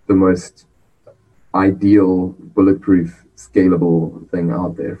the most ideal, bulletproof, scalable thing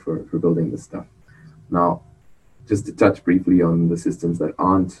out there for building this stuff. Now, just to touch briefly on the systems that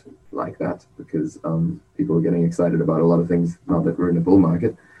aren't like that, because people are getting excited about a lot of things now that we're in a bull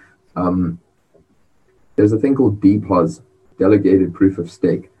market. There's a thing called DPoS, Delegated Proof of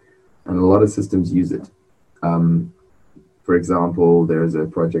Stake, and a lot of systems use it. For example, there's a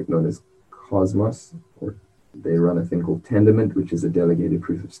project known as Cosmos, or they run a thing called Tendermint, which is a delegated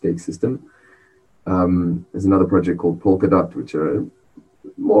proof of stake system. There's another project called Polkadot, which are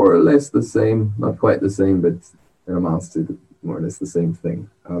more or less the same, not quite the same, but it amounts to more or less the same thing.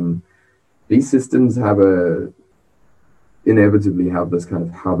 These systems inevitably have this kind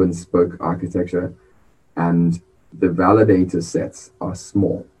of hub and spoke architecture, and the validator sets are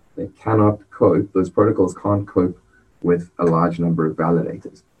small. They cannot cope, those protocols can't cope with a large number of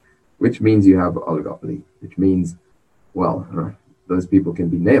validators, which means you have oligopoly, which means, well, those people can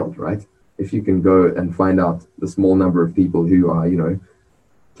be nailed, right? If you can go and find out the small number of people who are,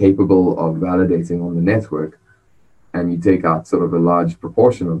 capable of validating on the network, and you take out sort of a large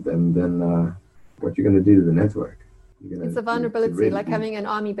proportion of them, then what you're going to do to the network? It's a vulnerability, like having an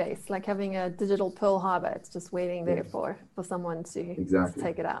army base, like having a digital Pearl Harbor. It's just waiting there for someone to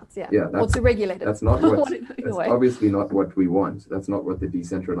take it out. Or to regulate it. That's not what. That's obviously not what we want. That's not what the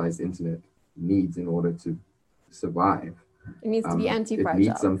decentralized internet needs in order to survive. It needs to be anti-fragile. It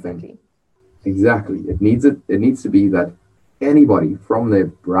needs something. Exactly. It needs to be that anybody from their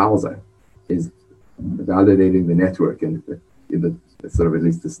browser is validating the network in the sort of at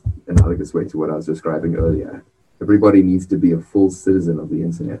least this analogous way to what I was describing earlier. Everybody needs to be a full citizen of the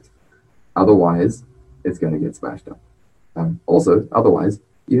internet. Otherwise, it's going to get smashed up. Also, otherwise,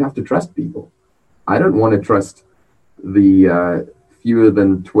 you have to trust people. I don't want to trust the fewer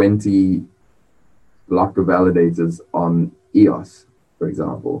than 20 blocker validators on EOS, for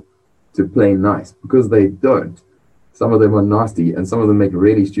example, to play nice, because they don't. Some of them are nasty, and some of them make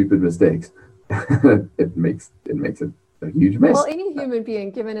really stupid mistakes. It makes a huge mess. Well, any human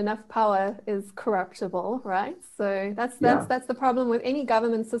being given enough power is corruptible, right? So that's the problem with any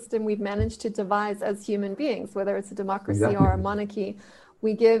government system we've managed to devise as human beings, whether it's a democracy or a monarchy.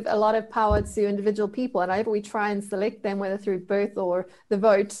 We give a lot of power to individual people, and whenever we try and select them, whether through birth or the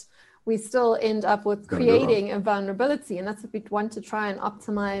vote, we still end up with creating a vulnerability, and that's what we want to try and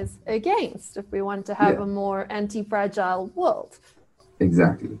optimize against if we want to have a more anti-fragile world.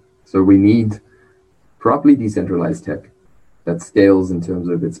 Exactly. So we need properly decentralized tech that scales in terms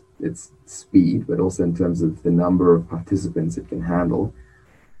of its speed, but also in terms of the number of participants it can handle.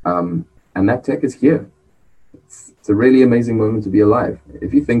 And that tech is here. It's a really amazing moment to be alive.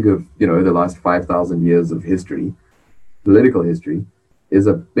 If you think of, the last 5,000 years of history, political history is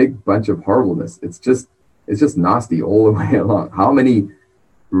a big bunch of horribleness. It's just nasty all the way along. How many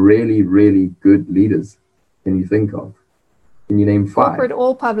really, really good leaders can you think of? Can you name 5? Corporate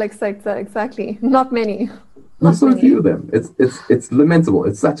or public sector, exactly. Not many. Not so few of them. It's lamentable.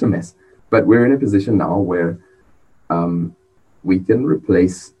 It's such a mess. But we're in a position now where we can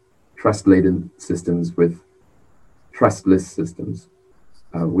replace trust-laden systems with trustless systems.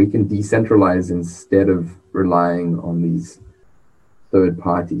 We can decentralize instead of relying on these third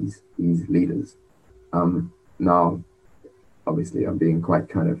parties, these leaders. Now, obviously, I'm being quite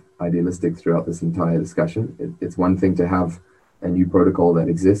kind of idealistic throughout this entire discussion. It's one thing to have a new protocol that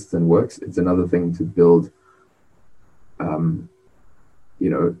exists and works. It's another thing to build,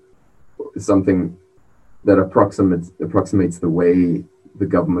 something that approximates the way the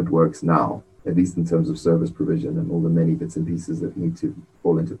government works now, at least in terms of service provision and all the many bits and pieces that need to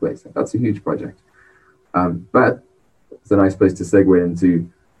fall into place. That's a huge project. But it's a nice place to segue into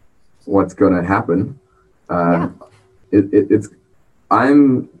what's going to happen. I'm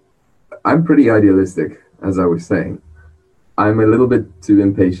pretty idealistic, as I was saying. I'm a little bit too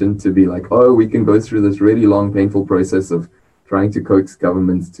impatient to be like, oh, we can go through this really long, painful process of trying to coax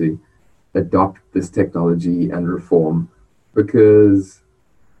governments to adopt this technology and reform, because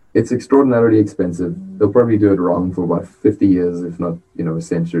it's extraordinarily expensive. They'll probably do it wrong for about 50 years, if not, a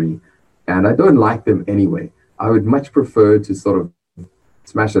century. And I don't like them anyway. I would much prefer to sort of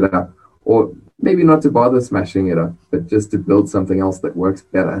smash it up, or maybe not to bother smashing it up, but just to build something else that works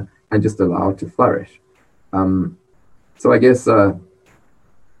better and just allow it to flourish. So I guess that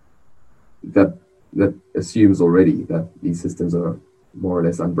assumes already that these systems are more or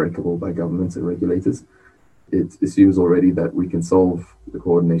less unbreakable by governments and regulators. It assumes already that we can solve the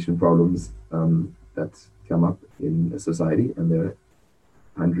coordination problems that come up in a society, and there are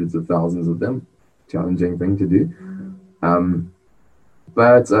hundreds of thousands of them. Challenging thing to do.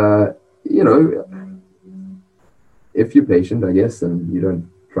 But if you're patient, I guess, and you don't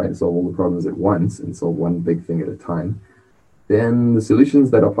try to solve all the problems at once and solve one big thing at a time, then the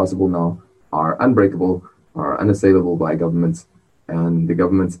solutions that are possible now are unbreakable, are unassailable by governments. And the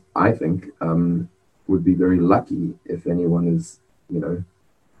governments, I think, would be very lucky if anyone is,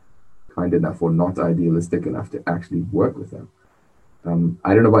 kind enough or not idealistic enough to actually work with them.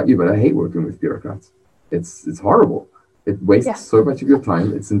 I don't know about you, but I hate working with bureaucrats. It's horrible. It wastes so much of your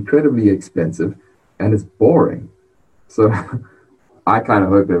time. It's incredibly expensive, and it's boring. So I kind of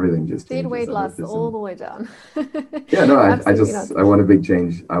hope everything just changes. Dead weight loss all the way down. I want a big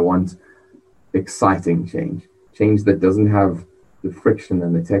change. I want exciting change that doesn't have the friction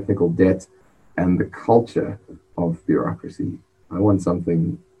and the technical debt and the culture of bureaucracy. I want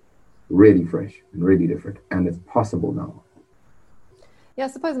something really fresh and really different, and it's possible now. Yeah, I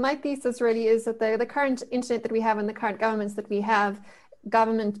suppose my thesis really is that the current internet that we have and the current governments that we have,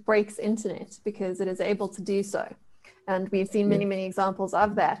 government breaks internet because it is able to do so. And we've seen many, many examples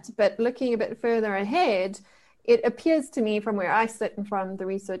of that. But looking a bit further ahead, it appears to me from where I sit and from the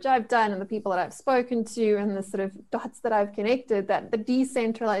research I've done and the people that I've spoken to and the sort of dots that I've connected, that the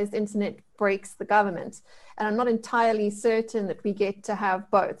decentralized internet breaks the government. And I'm not entirely certain that we get to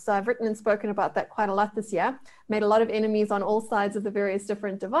have both. So I've written and spoken about that quite a lot this year, made a lot of enemies on all sides of the various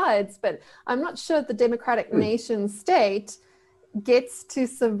different divides, but I'm not sure the democratic nation state gets to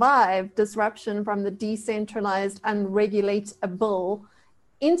survive disruption from the decentralized, unregulatable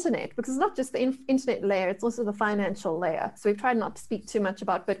internet, because it's not just the internet layer, it's also the financial layer. So we've tried not to speak too much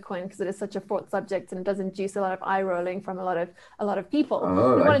about Bitcoin because it is such a fraught subject and it does induce a lot of eye rolling from a lot of people.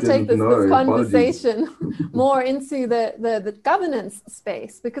 We want to take this conversation more into the governance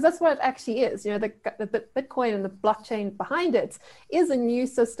space, because that's what it actually is. You know, the Bitcoin and the blockchain behind it is a new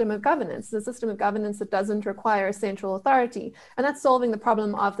system of governance, a system of governance that doesn't require a central authority. And that's solving the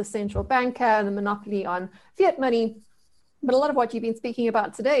problem of the central banker and the monopoly on fiat money. But a lot of what you've been speaking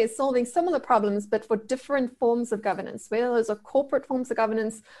about today is solving similar problems, but for different forms of governance, whether those are corporate forms of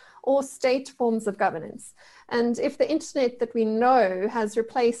governance or state forms of governance. And if the internet that we know has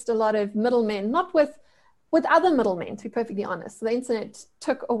replaced a lot of middlemen, not with other middlemen, to be perfectly honest. So the internet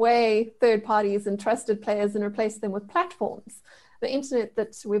took away third parties and trusted players and replaced them with platforms. The internet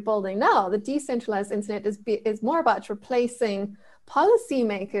that we're building now, the decentralized internet, is more about replacing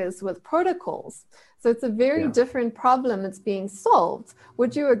policymakers with protocols. So it's a very different problem that's being solved.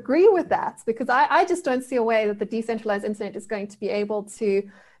 Would you agree with that? Because I just don't see a way that the decentralized internet is going to be able to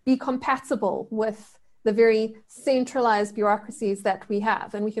be compatible with the very centralized bureaucracies that we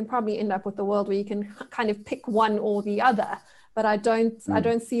have. And we can probably end up with a world where you can kind of pick one or the other. But I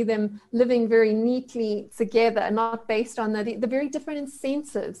don't see them living very neatly together, not based on the very different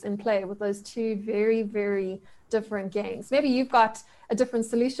incentives in play with those two very, very different games. Maybe you've got a different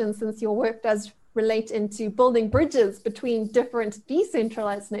solution, since your work does relate into building bridges between different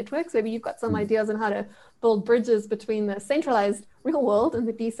decentralized networks. Maybe you've got some ideas on how to build bridges between the centralized real world and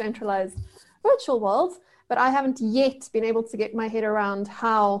the decentralized virtual world. But I haven't yet been able to get my head around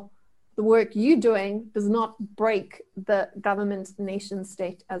how the work you're doing does not break the government nation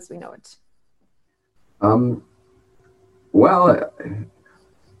state as we know it. Well,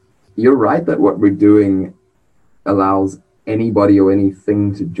 you're right that what we're doing allows anybody or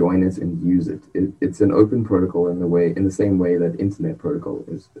anything to join it and use it. It's an open protocol in the same way that internet protocol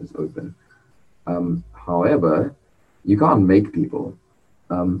is open. However, you can't make people.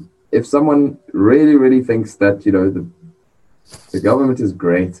 If someone really, really thinks that, you know, the government is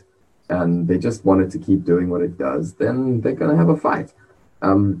great and they just want it to keep doing what it does, then they're going to have a fight.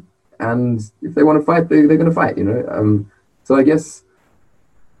 And if they want to fight, they're going to fight, you know. So I guess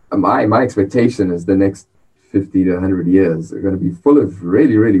my expectation is the next 50 to 100 years are going to be full of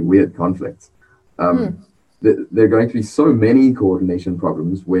really, really weird conflicts. There are going to be so many coordination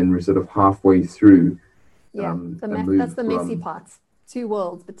problems when we're sort of halfway through. That's the messy part. Two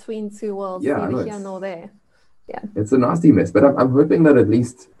worlds, between two worlds, neither here nor there. Yeah, it's a nasty mess, but I'm hoping that at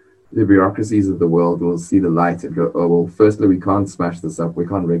least the bureaucracies of the world will see the light and go, oh, well, firstly, we can't smash this up. We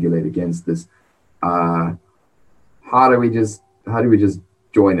can't regulate against this. How do we just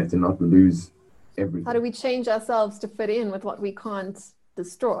join it and not lose everything? How do we change ourselves to fit in with what we can't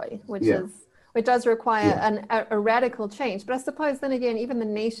destroy, which does require a radical change. But I suppose then again, even the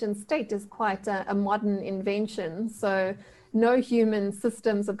nation state is quite a modern invention. So no human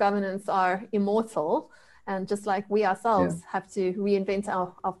systems of governance are immortal. And just like we ourselves have to reinvent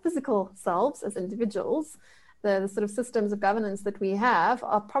our physical selves as individuals, the sort of systems of governance that we have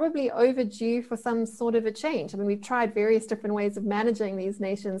are probably overdue for some sort of a change. I mean, we've tried various different ways of managing these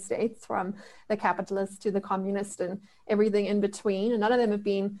nation states, from the capitalist to the communist and everything in between. And none of them have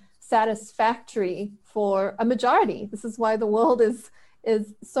been satisfactory for a majority. This is why the world is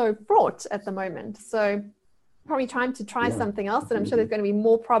so fraught at the moment. So probably trying to try something else, and I'm sure there's going to be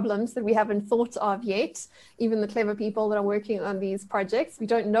more problems that we haven't thought of yet. Even the clever people that are working on these projects, we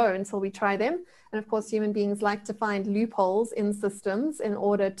don't know until we try them. And of course, human beings like to find loopholes in systems in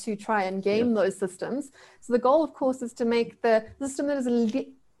order to try and game those systems. So the goal, of course, is to make the system that is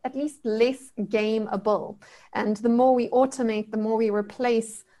at least less gameable. And the more we automate, the more we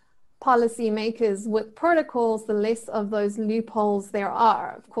replace policymakers with protocols, the less of those loopholes there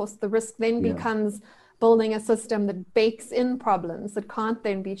are. Of course, the risk then becomes building a system that bakes in problems that can't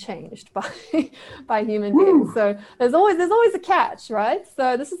then be changed by human beings. So there's always a catch, right?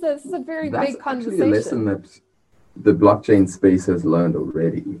 So this is a very big conversation. That's actually a lesson that the blockchain space has learned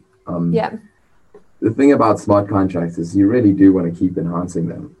already. The thing about smart contracts is you really do want to keep enhancing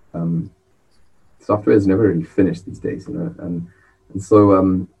them. Software is never really finished these days, you know, and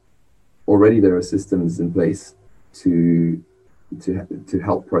so already there are systems in place to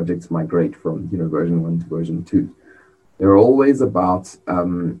help projects migrate from, you know, version 1 to version 2. They're always about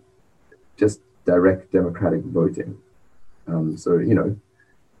just direct democratic voting. So, you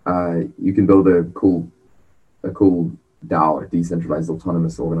know, you can build a cool DAO, a decentralized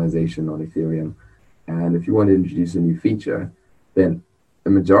autonomous organization on Ethereum. And if you want to introduce a new feature, then the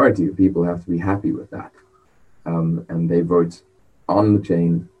majority of people have to be happy with that. And they vote on the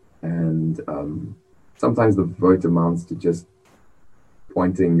chain. And sometimes the vote amounts to just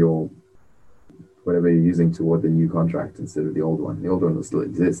pointing your whatever you're using toward the new contract instead of the old one. The old one will still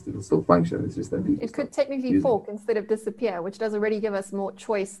exist, it'll still function. It's just that people it could technically fork instead of disappear, which does already give us more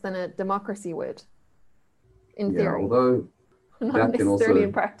choice than a democracy would, in theory. Although not that can necessarily also,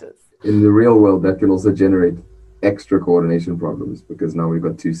 in practice. in the real world, that can also generate extra coordination problems, because now we've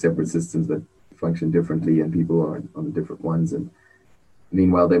got two separate systems that function differently and people are on different ones. And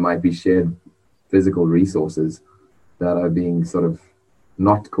meanwhile, there might be shared physical resources that are being sort of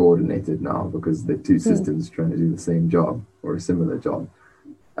not coordinated now because they're two systems trying to do the same job or a similar job.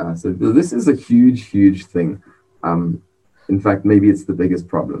 So this is a huge, huge thing. In fact, maybe it's the biggest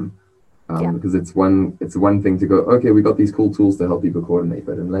problem, because it's one thing to go, okay, we got these cool tools to help people coordinate,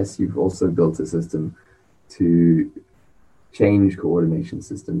 but unless you've also built a system to change coordination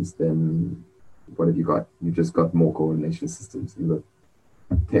systems, then what have you got? You've just got more coordination systems. You've got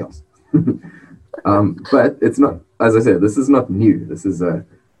chaos. But it's not, as I said, this is not new. This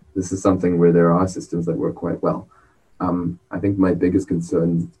is something where there are systems that work quite well. I think my biggest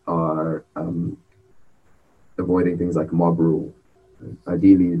concerns are avoiding things like mob rule.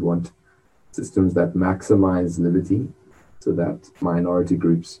 Ideally, you'd want systems that maximize liberty so that minority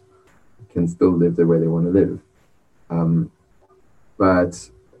groups can still live the way they want to live. But,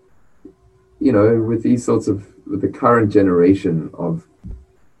 with these with the current generation of,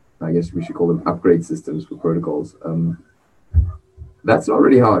 I guess we should call them upgrade systems for protocols, that's not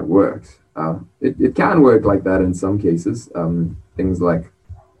really how it works. It can work like that in some cases. Things like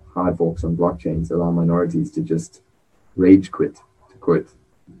hard forks on blockchains allow minorities to just rage quit, to quote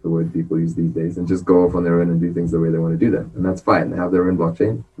the word people use these days, and just go off on their own and do things the way they want to do them. And that's fine. They have their own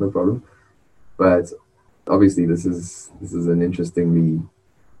blockchain, no problem. But obviously this is an interestingly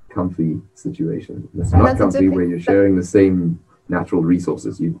comfy situation. It's not comfy where you're sharing the same natural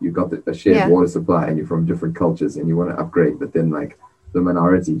resources. You've got a shared water supply and you're from different cultures and you want to upgrade, but then like the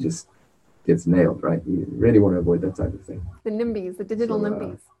minority just gets nailed, right? You really want to avoid that type of thing. The NIMBYs, the digital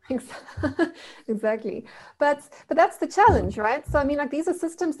NIMBYs. Exactly. But that's the challenge, right? So I mean, like, these are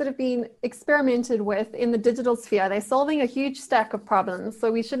systems that have been experimented with in the digital sphere. They're solving a huge stack of problems,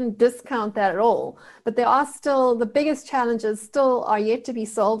 so we shouldn't discount that at all. But there are still, the biggest challenges still are yet to be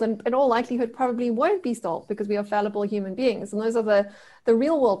solved, and in all likelihood probably won't be solved, because we are fallible human beings. And those are the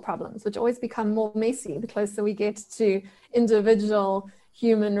real world problems, which always become more messy the closer we get to individual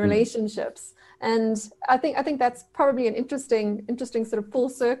human relationships. And I think that's probably an interesting sort of full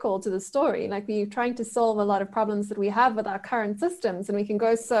circle to the story. Like, we're trying to solve a lot of problems that we have with our current systems, and we can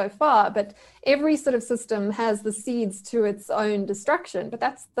go so far, but every sort of system has the seeds to its own destruction. But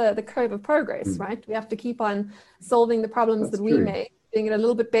that's the curve of progress, right? We have to keep on solving the problems that we make, doing it a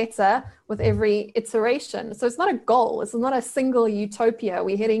little bit better with every iteration. So it's not a goal. It's not a single utopia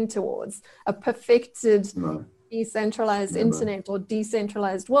we're heading towards, a perfected decentralized internet or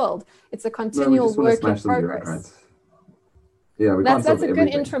decentralized world. It's a continual work in progress. Yeah, that's a good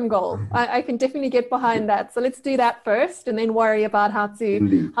interim goal. I can definitely get behind that. So let's do that first, and then worry about how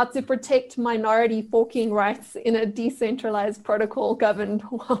to protect minority forking rights in a decentralized protocol governed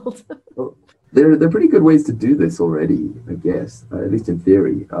world. Well, there are pretty good ways to do this already, I guess, at least in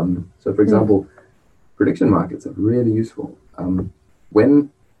theory. So for example, prediction markets are really useful.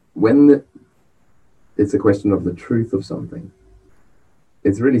 When it's a question of the truth of something,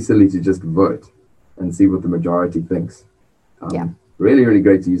 it's really silly to just vote and see what the majority thinks. Really, really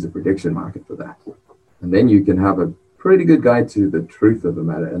great to use a prediction market for that. And then you can have a pretty good guide to the truth of the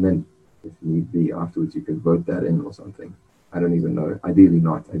matter. And then if need be, afterwards, you can vote that in or something. I don't even know. Ideally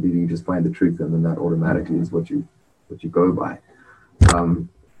not. Ideally, you just find the truth, and then that automatically is what you go by.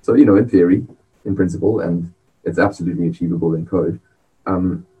 So, in theory, in principle, and it's absolutely achievable in code,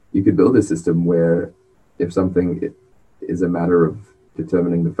 you could build a system where if something is a matter of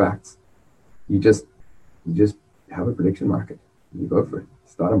determining the facts, you just have a prediction market. You go for it.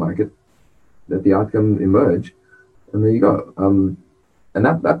 Start a market, let the outcome emerge, and there you go. And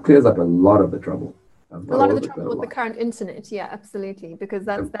that clears up a lot of the trouble. A lot of the trouble with the current internet, yeah, absolutely, because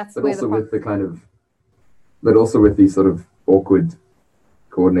that's but where also but also with these sort of awkward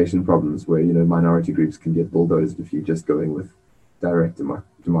coordination problems where minority groups can get bulldozed if you're just going with direct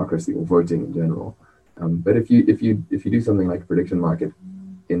democracy or voting in general. But if you do something like a prediction market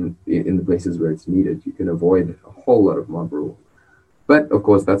in the places where it's needed, you can avoid a whole lot of mob rule. But of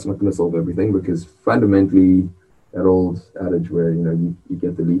course, that's not going to solve everything, because fundamentally, that old adage where you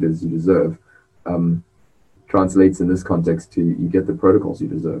get the leaders you deserve translates in this context to you get the protocols you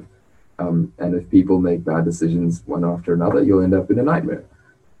deserve. And if people make bad decisions one after another, you'll end up in a nightmare.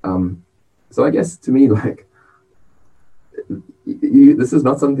 So I guess to me, like, this is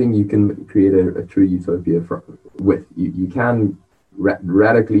not something you can create a true utopia with. You can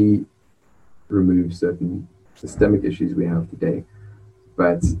radically remove certain systemic issues we have today.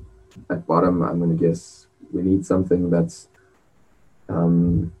 But at bottom, I'm going to guess we need something that's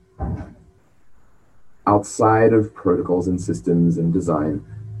outside of protocols and systems and design.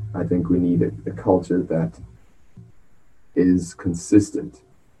 I think we need a culture that is consistent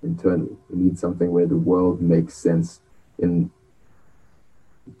internally. We need something where the world makes sense in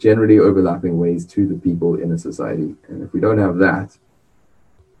generally overlapping ways to the people in a society. And if we don't have that,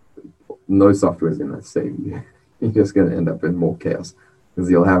 no software is going to save you. You're just going to end up in more chaos because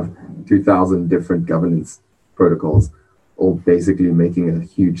you'll have 2,000 different governance protocols all basically making a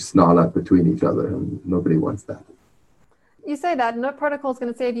huge snarl up between each other, and nobody wants that. You say that no protocol is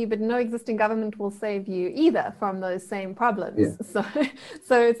going to save you, but no existing government will save you either from those same problems. Yeah.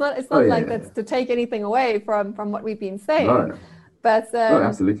 So it's not that's to take anything away from what we've been saying. No. But no,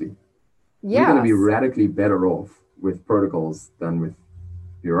 absolutely. Yeah. We're going to be radically better off with protocols than with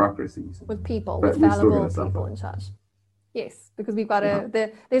bureaucracies. With people, with fallible people in charge. Yes, because we've got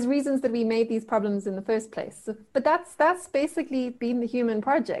there's reasons that we made these problems in the first place. But that's basically been the human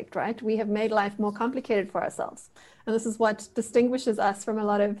project, right? We have made life more complicated for ourselves. And this is what distinguishes us from a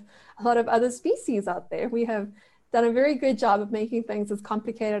lot of other species out there. We have done a very good job of making things as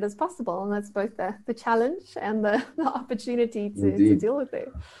complicated as possible. And that's both the challenge and the opportunity to deal with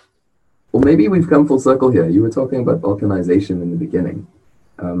it. Well, maybe we've come full circle here. You were talking about balkanization in the beginning.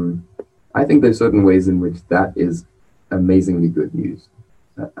 I think there's certain ways in which that is amazingly good news.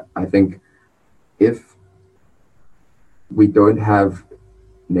 I think if we don't have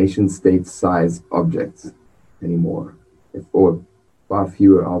nation state size objects anymore, or far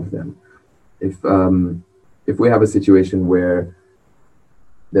fewer of them, if we have a situation where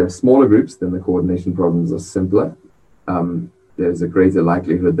there are smaller groups, then the coordination problems are simpler. There's a greater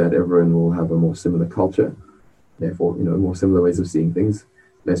likelihood that everyone will have a more similar culture, therefore, more similar ways of seeing things,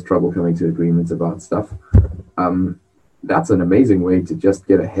 less trouble coming to agreements about stuff. That's an amazing way to just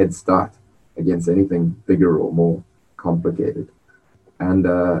get a head start against anything bigger or more complicated. And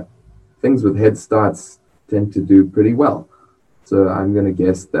things with head starts tend to do pretty well. So I'm going to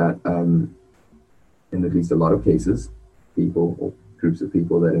guess that in at least a lot of cases, people or groups of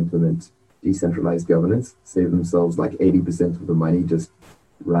people that implement decentralized governance save themselves like 80% of the money just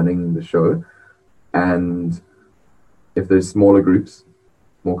running the show. And if there's smaller groups,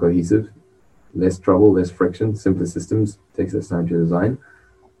 more cohesive, less trouble, less friction, simpler systems, takes less time to design,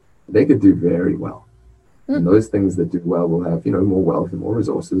 they could do very well. And those things that do well will have, more wealth and more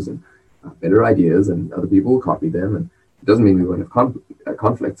resources and better ideas, and other people will copy them. And it doesn't mean we won't have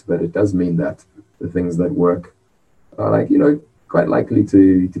conflicts, but it does mean that the things that work are quite likely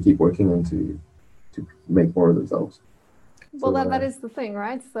to keep working and to make more of themselves. Well, that is the thing,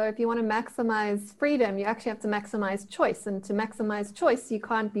 right? So if you want to maximize freedom, you actually have to maximize choice. And to maximize choice, you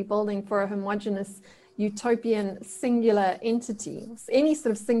can't be building for a homogeneous, utopian, singular entity. Any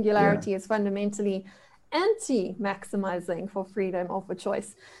sort of singularity is fundamentally anti-maximizing for freedom or for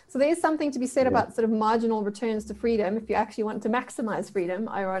choice. So there is something to be said about sort of marginal returns to freedom if you actually want to maximize freedom,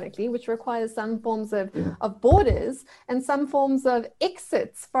 ironically, which requires some forms of borders and some forms of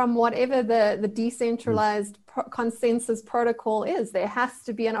exits from whatever the decentralized consensus protocol is. There has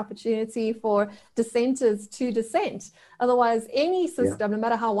to be an opportunity for dissenters to dissent. Otherwise, any system, no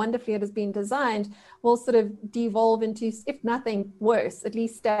matter how wonderfully it has been designed, will sort of devolve into, if nothing worse, at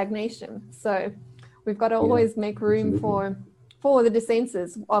least stagnation. So we've got to always make room for the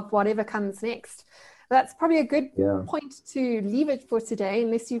dissenters of whatever comes next. That's probably a good point to leave it for today,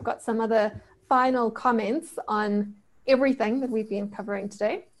 unless you've got some other final comments on everything that we've been covering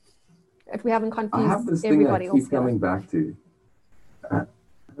today. If we haven't confused I have this everybody thing I keep coming back to.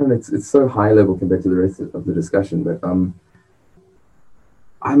 It's so high level compared to the rest of the discussion, but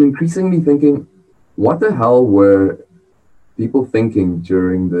I'm increasingly thinking, what the hell were people thinking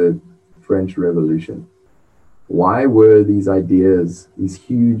during the French Revolution? Why were these ideas, these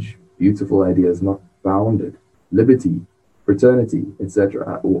huge, beautiful ideas, not bounded? Liberty, fraternity,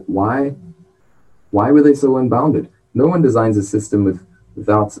 etc. Why were they so unbounded? No one designs a system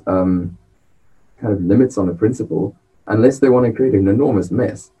without kind of limits on a principle, unless they want to create an enormous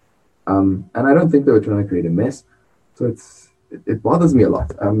mess. And I don't think they were trying to create a mess. So it bothers me a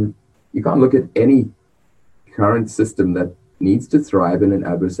lot. You can't look at any current system that needs to thrive in an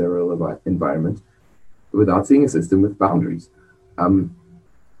adversarial environment without seeing a system with boundaries.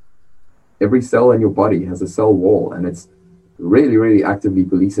 Every cell in your body has a cell wall, and it's really, really actively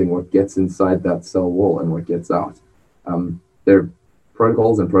policing what gets inside that cell wall and what gets out. There are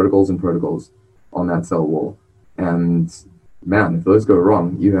protocols and protocols and protocols on that cell wall. And man, if those go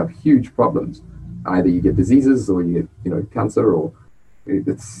wrong, you have huge problems. Either you get diseases, or you get, cancer, or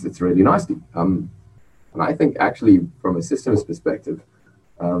it's really nasty. And I think actually from a systems perspective,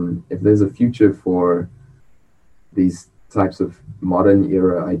 if there's a future for these types of modern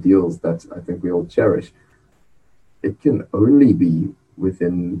era ideals that I think we all cherish, it can only be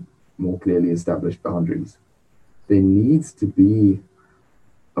within more clearly established boundaries. There needs to be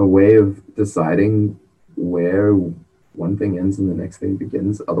a way of deciding where one thing ends and the next thing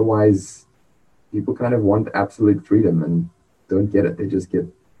begins. Otherwise, people kind of want absolute freedom and don't get it. They just get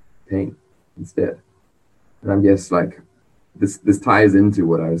pain instead. And I guess like this ties into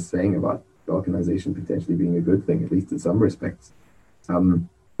what I was saying about balkanization potentially being a good thing, at least in some respects.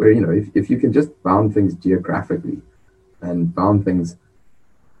 Where, you know, if you can just bound things geographically and bound things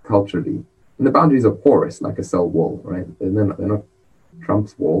culturally, and the boundaries are porous, like a cell wall, right? And they're not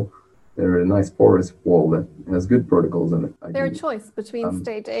Trump's wall. They're a nice porous wall that has good protocols in it. They're a choice between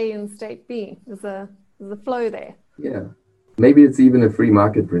state A and state B. There's a flow there. Yeah. Maybe it's even a free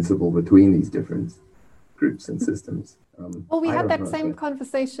market principle between these different groups and systems. Well, we had that same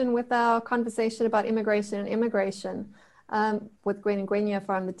conversation with our conversation about immigration and immigration with Gwen and Gwenya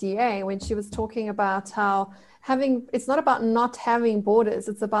from the DA, when she was talking about how it's not about not having borders,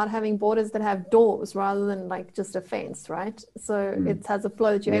 it's about having borders that have doors rather than like just a fence, right? So it has a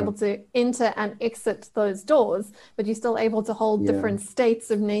flow that you're able to enter and exit those doors, but you're still able to hold different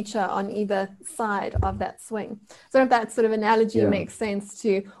states of nature on either side of that swing. So if that sort of analogy makes sense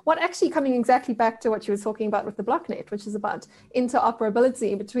to what actually coming exactly back to what you were talking about with the blocknet, which is about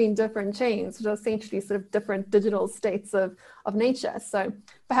interoperability between different chains, which are essentially sort of different digital states of nature. So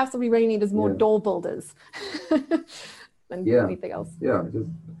perhaps what we really need is more door builders than anything else. Yeah,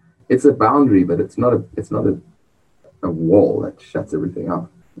 it's a boundary, but it's not a wall that shuts everything up,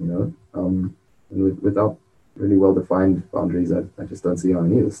 you know. And without really well-defined boundaries, I just don't see how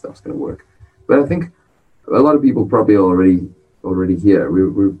any of this stuff's going to work. But I think a lot of people probably already here.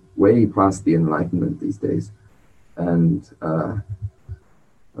 We're way past the Enlightenment these days, and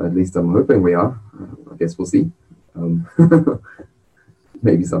at least I'm hoping we are. I guess we'll see.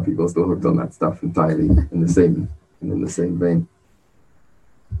 Maybe some people are still hooked on that stuff entirely in the same vein.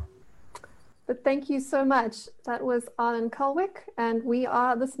 But thank you so much. That was Arlen Culwick, and we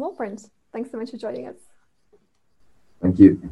are The Small Print. Thanks so much for joining us. Thank you.